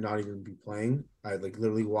 he might not even be playing. I like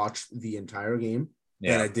literally watched the entire game,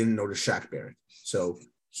 and I didn't notice Shaq Barrett. So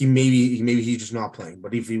he maybe he's just not playing.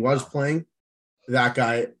 But if he was playing, that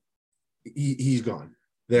guy, he's gone.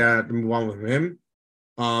 They have to move on with him.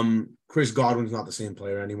 Chris Godwin's not the same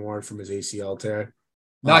player anymore from his ACL tear.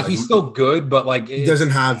 No, he's still good, but like he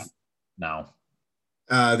doesn't have. No.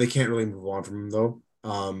 They can't really move on from him though.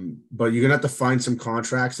 But you're gonna have to find some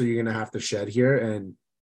contracts that you're gonna have to shed here, and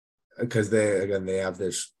because they have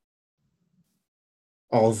this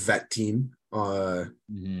all vet team.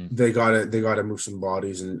 They gotta move some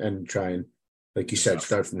bodies and try and, like you said,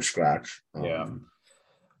 start from scratch.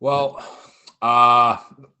 Well,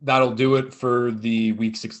 that'll do it for the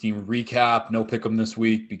Week 16 recap. No pick'em this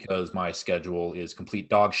week because my schedule is complete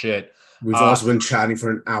dog shit. We've also been chatting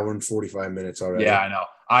for an hour and 45 minutes already. Yeah, I know.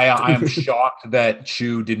 I am shocked that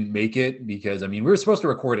Chu didn't make it, because I mean, we were supposed to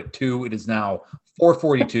record at 2. It is now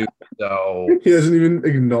 4:42. So he hasn't even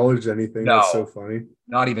acknowledged anything. No, that's so funny.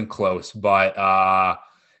 Not even close. But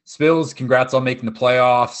Spillz, congrats on making the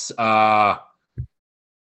playoffs.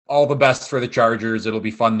 All the best for the Chargers. It'll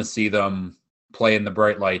be fun to see them play in the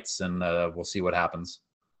bright lights, and we'll see what happens.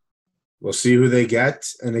 We'll see who they get.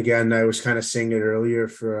 And again, I was kind of saying it earlier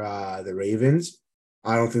for the Ravens.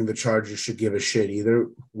 I don't think the Chargers should give a shit either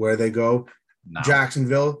where they go. No.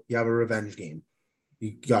 Jacksonville, you have a revenge game.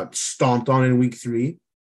 You got stomped on in week 3,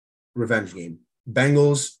 revenge game.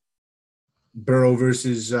 Bengals, Burrow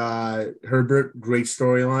versus Herbert, great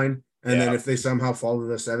storyline. And then if they somehow fall to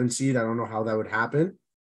the 7th seed, I don't know how that would happen.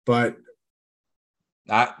 But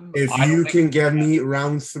if you can get me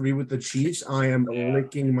round 3 with the Chiefs, I am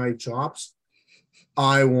licking my chops.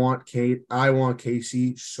 I want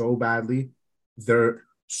KC so badly. They're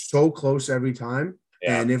so close every time.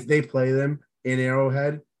 Yeah. And if they play them in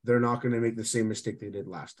Arrowhead, they're not going to make the same mistake they did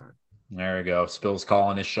last time. There we go. Spillz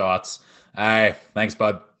calling his shots. All right. Thanks,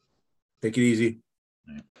 bud. Take it easy.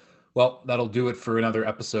 Right. Well, that'll do it for another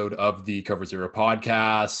episode of the Cover Zero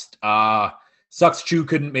podcast. Sucks Chew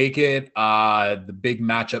couldn't make it. The big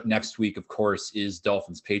matchup next week, of course, is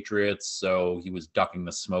Dolphins-Patriots. So he was ducking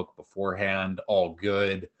the smoke beforehand. All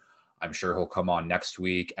good. I'm sure he'll come on next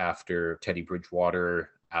week after Teddy Bridgewater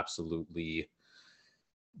absolutely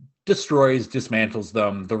dismantles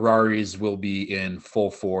them. The Raris will be in full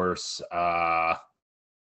force.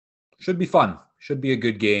 Should be fun. Should be a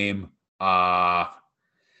good game. But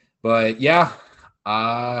yeah,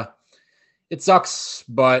 it sucks,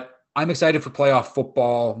 but I'm excited for playoff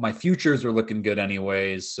football. My futures are looking good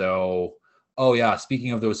anyways. So, oh yeah,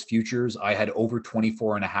 speaking of those futures, I had over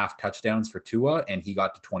 24.5 touchdowns for Tua and he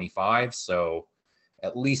got to 25. So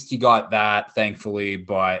at least he got that, thankfully,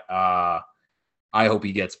 but I hope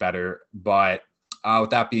he gets better. But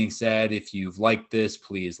with that being said, if you've liked this,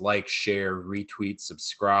 please like, share, retweet,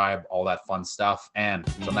 subscribe, all that fun stuff. And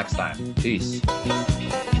until next time, peace.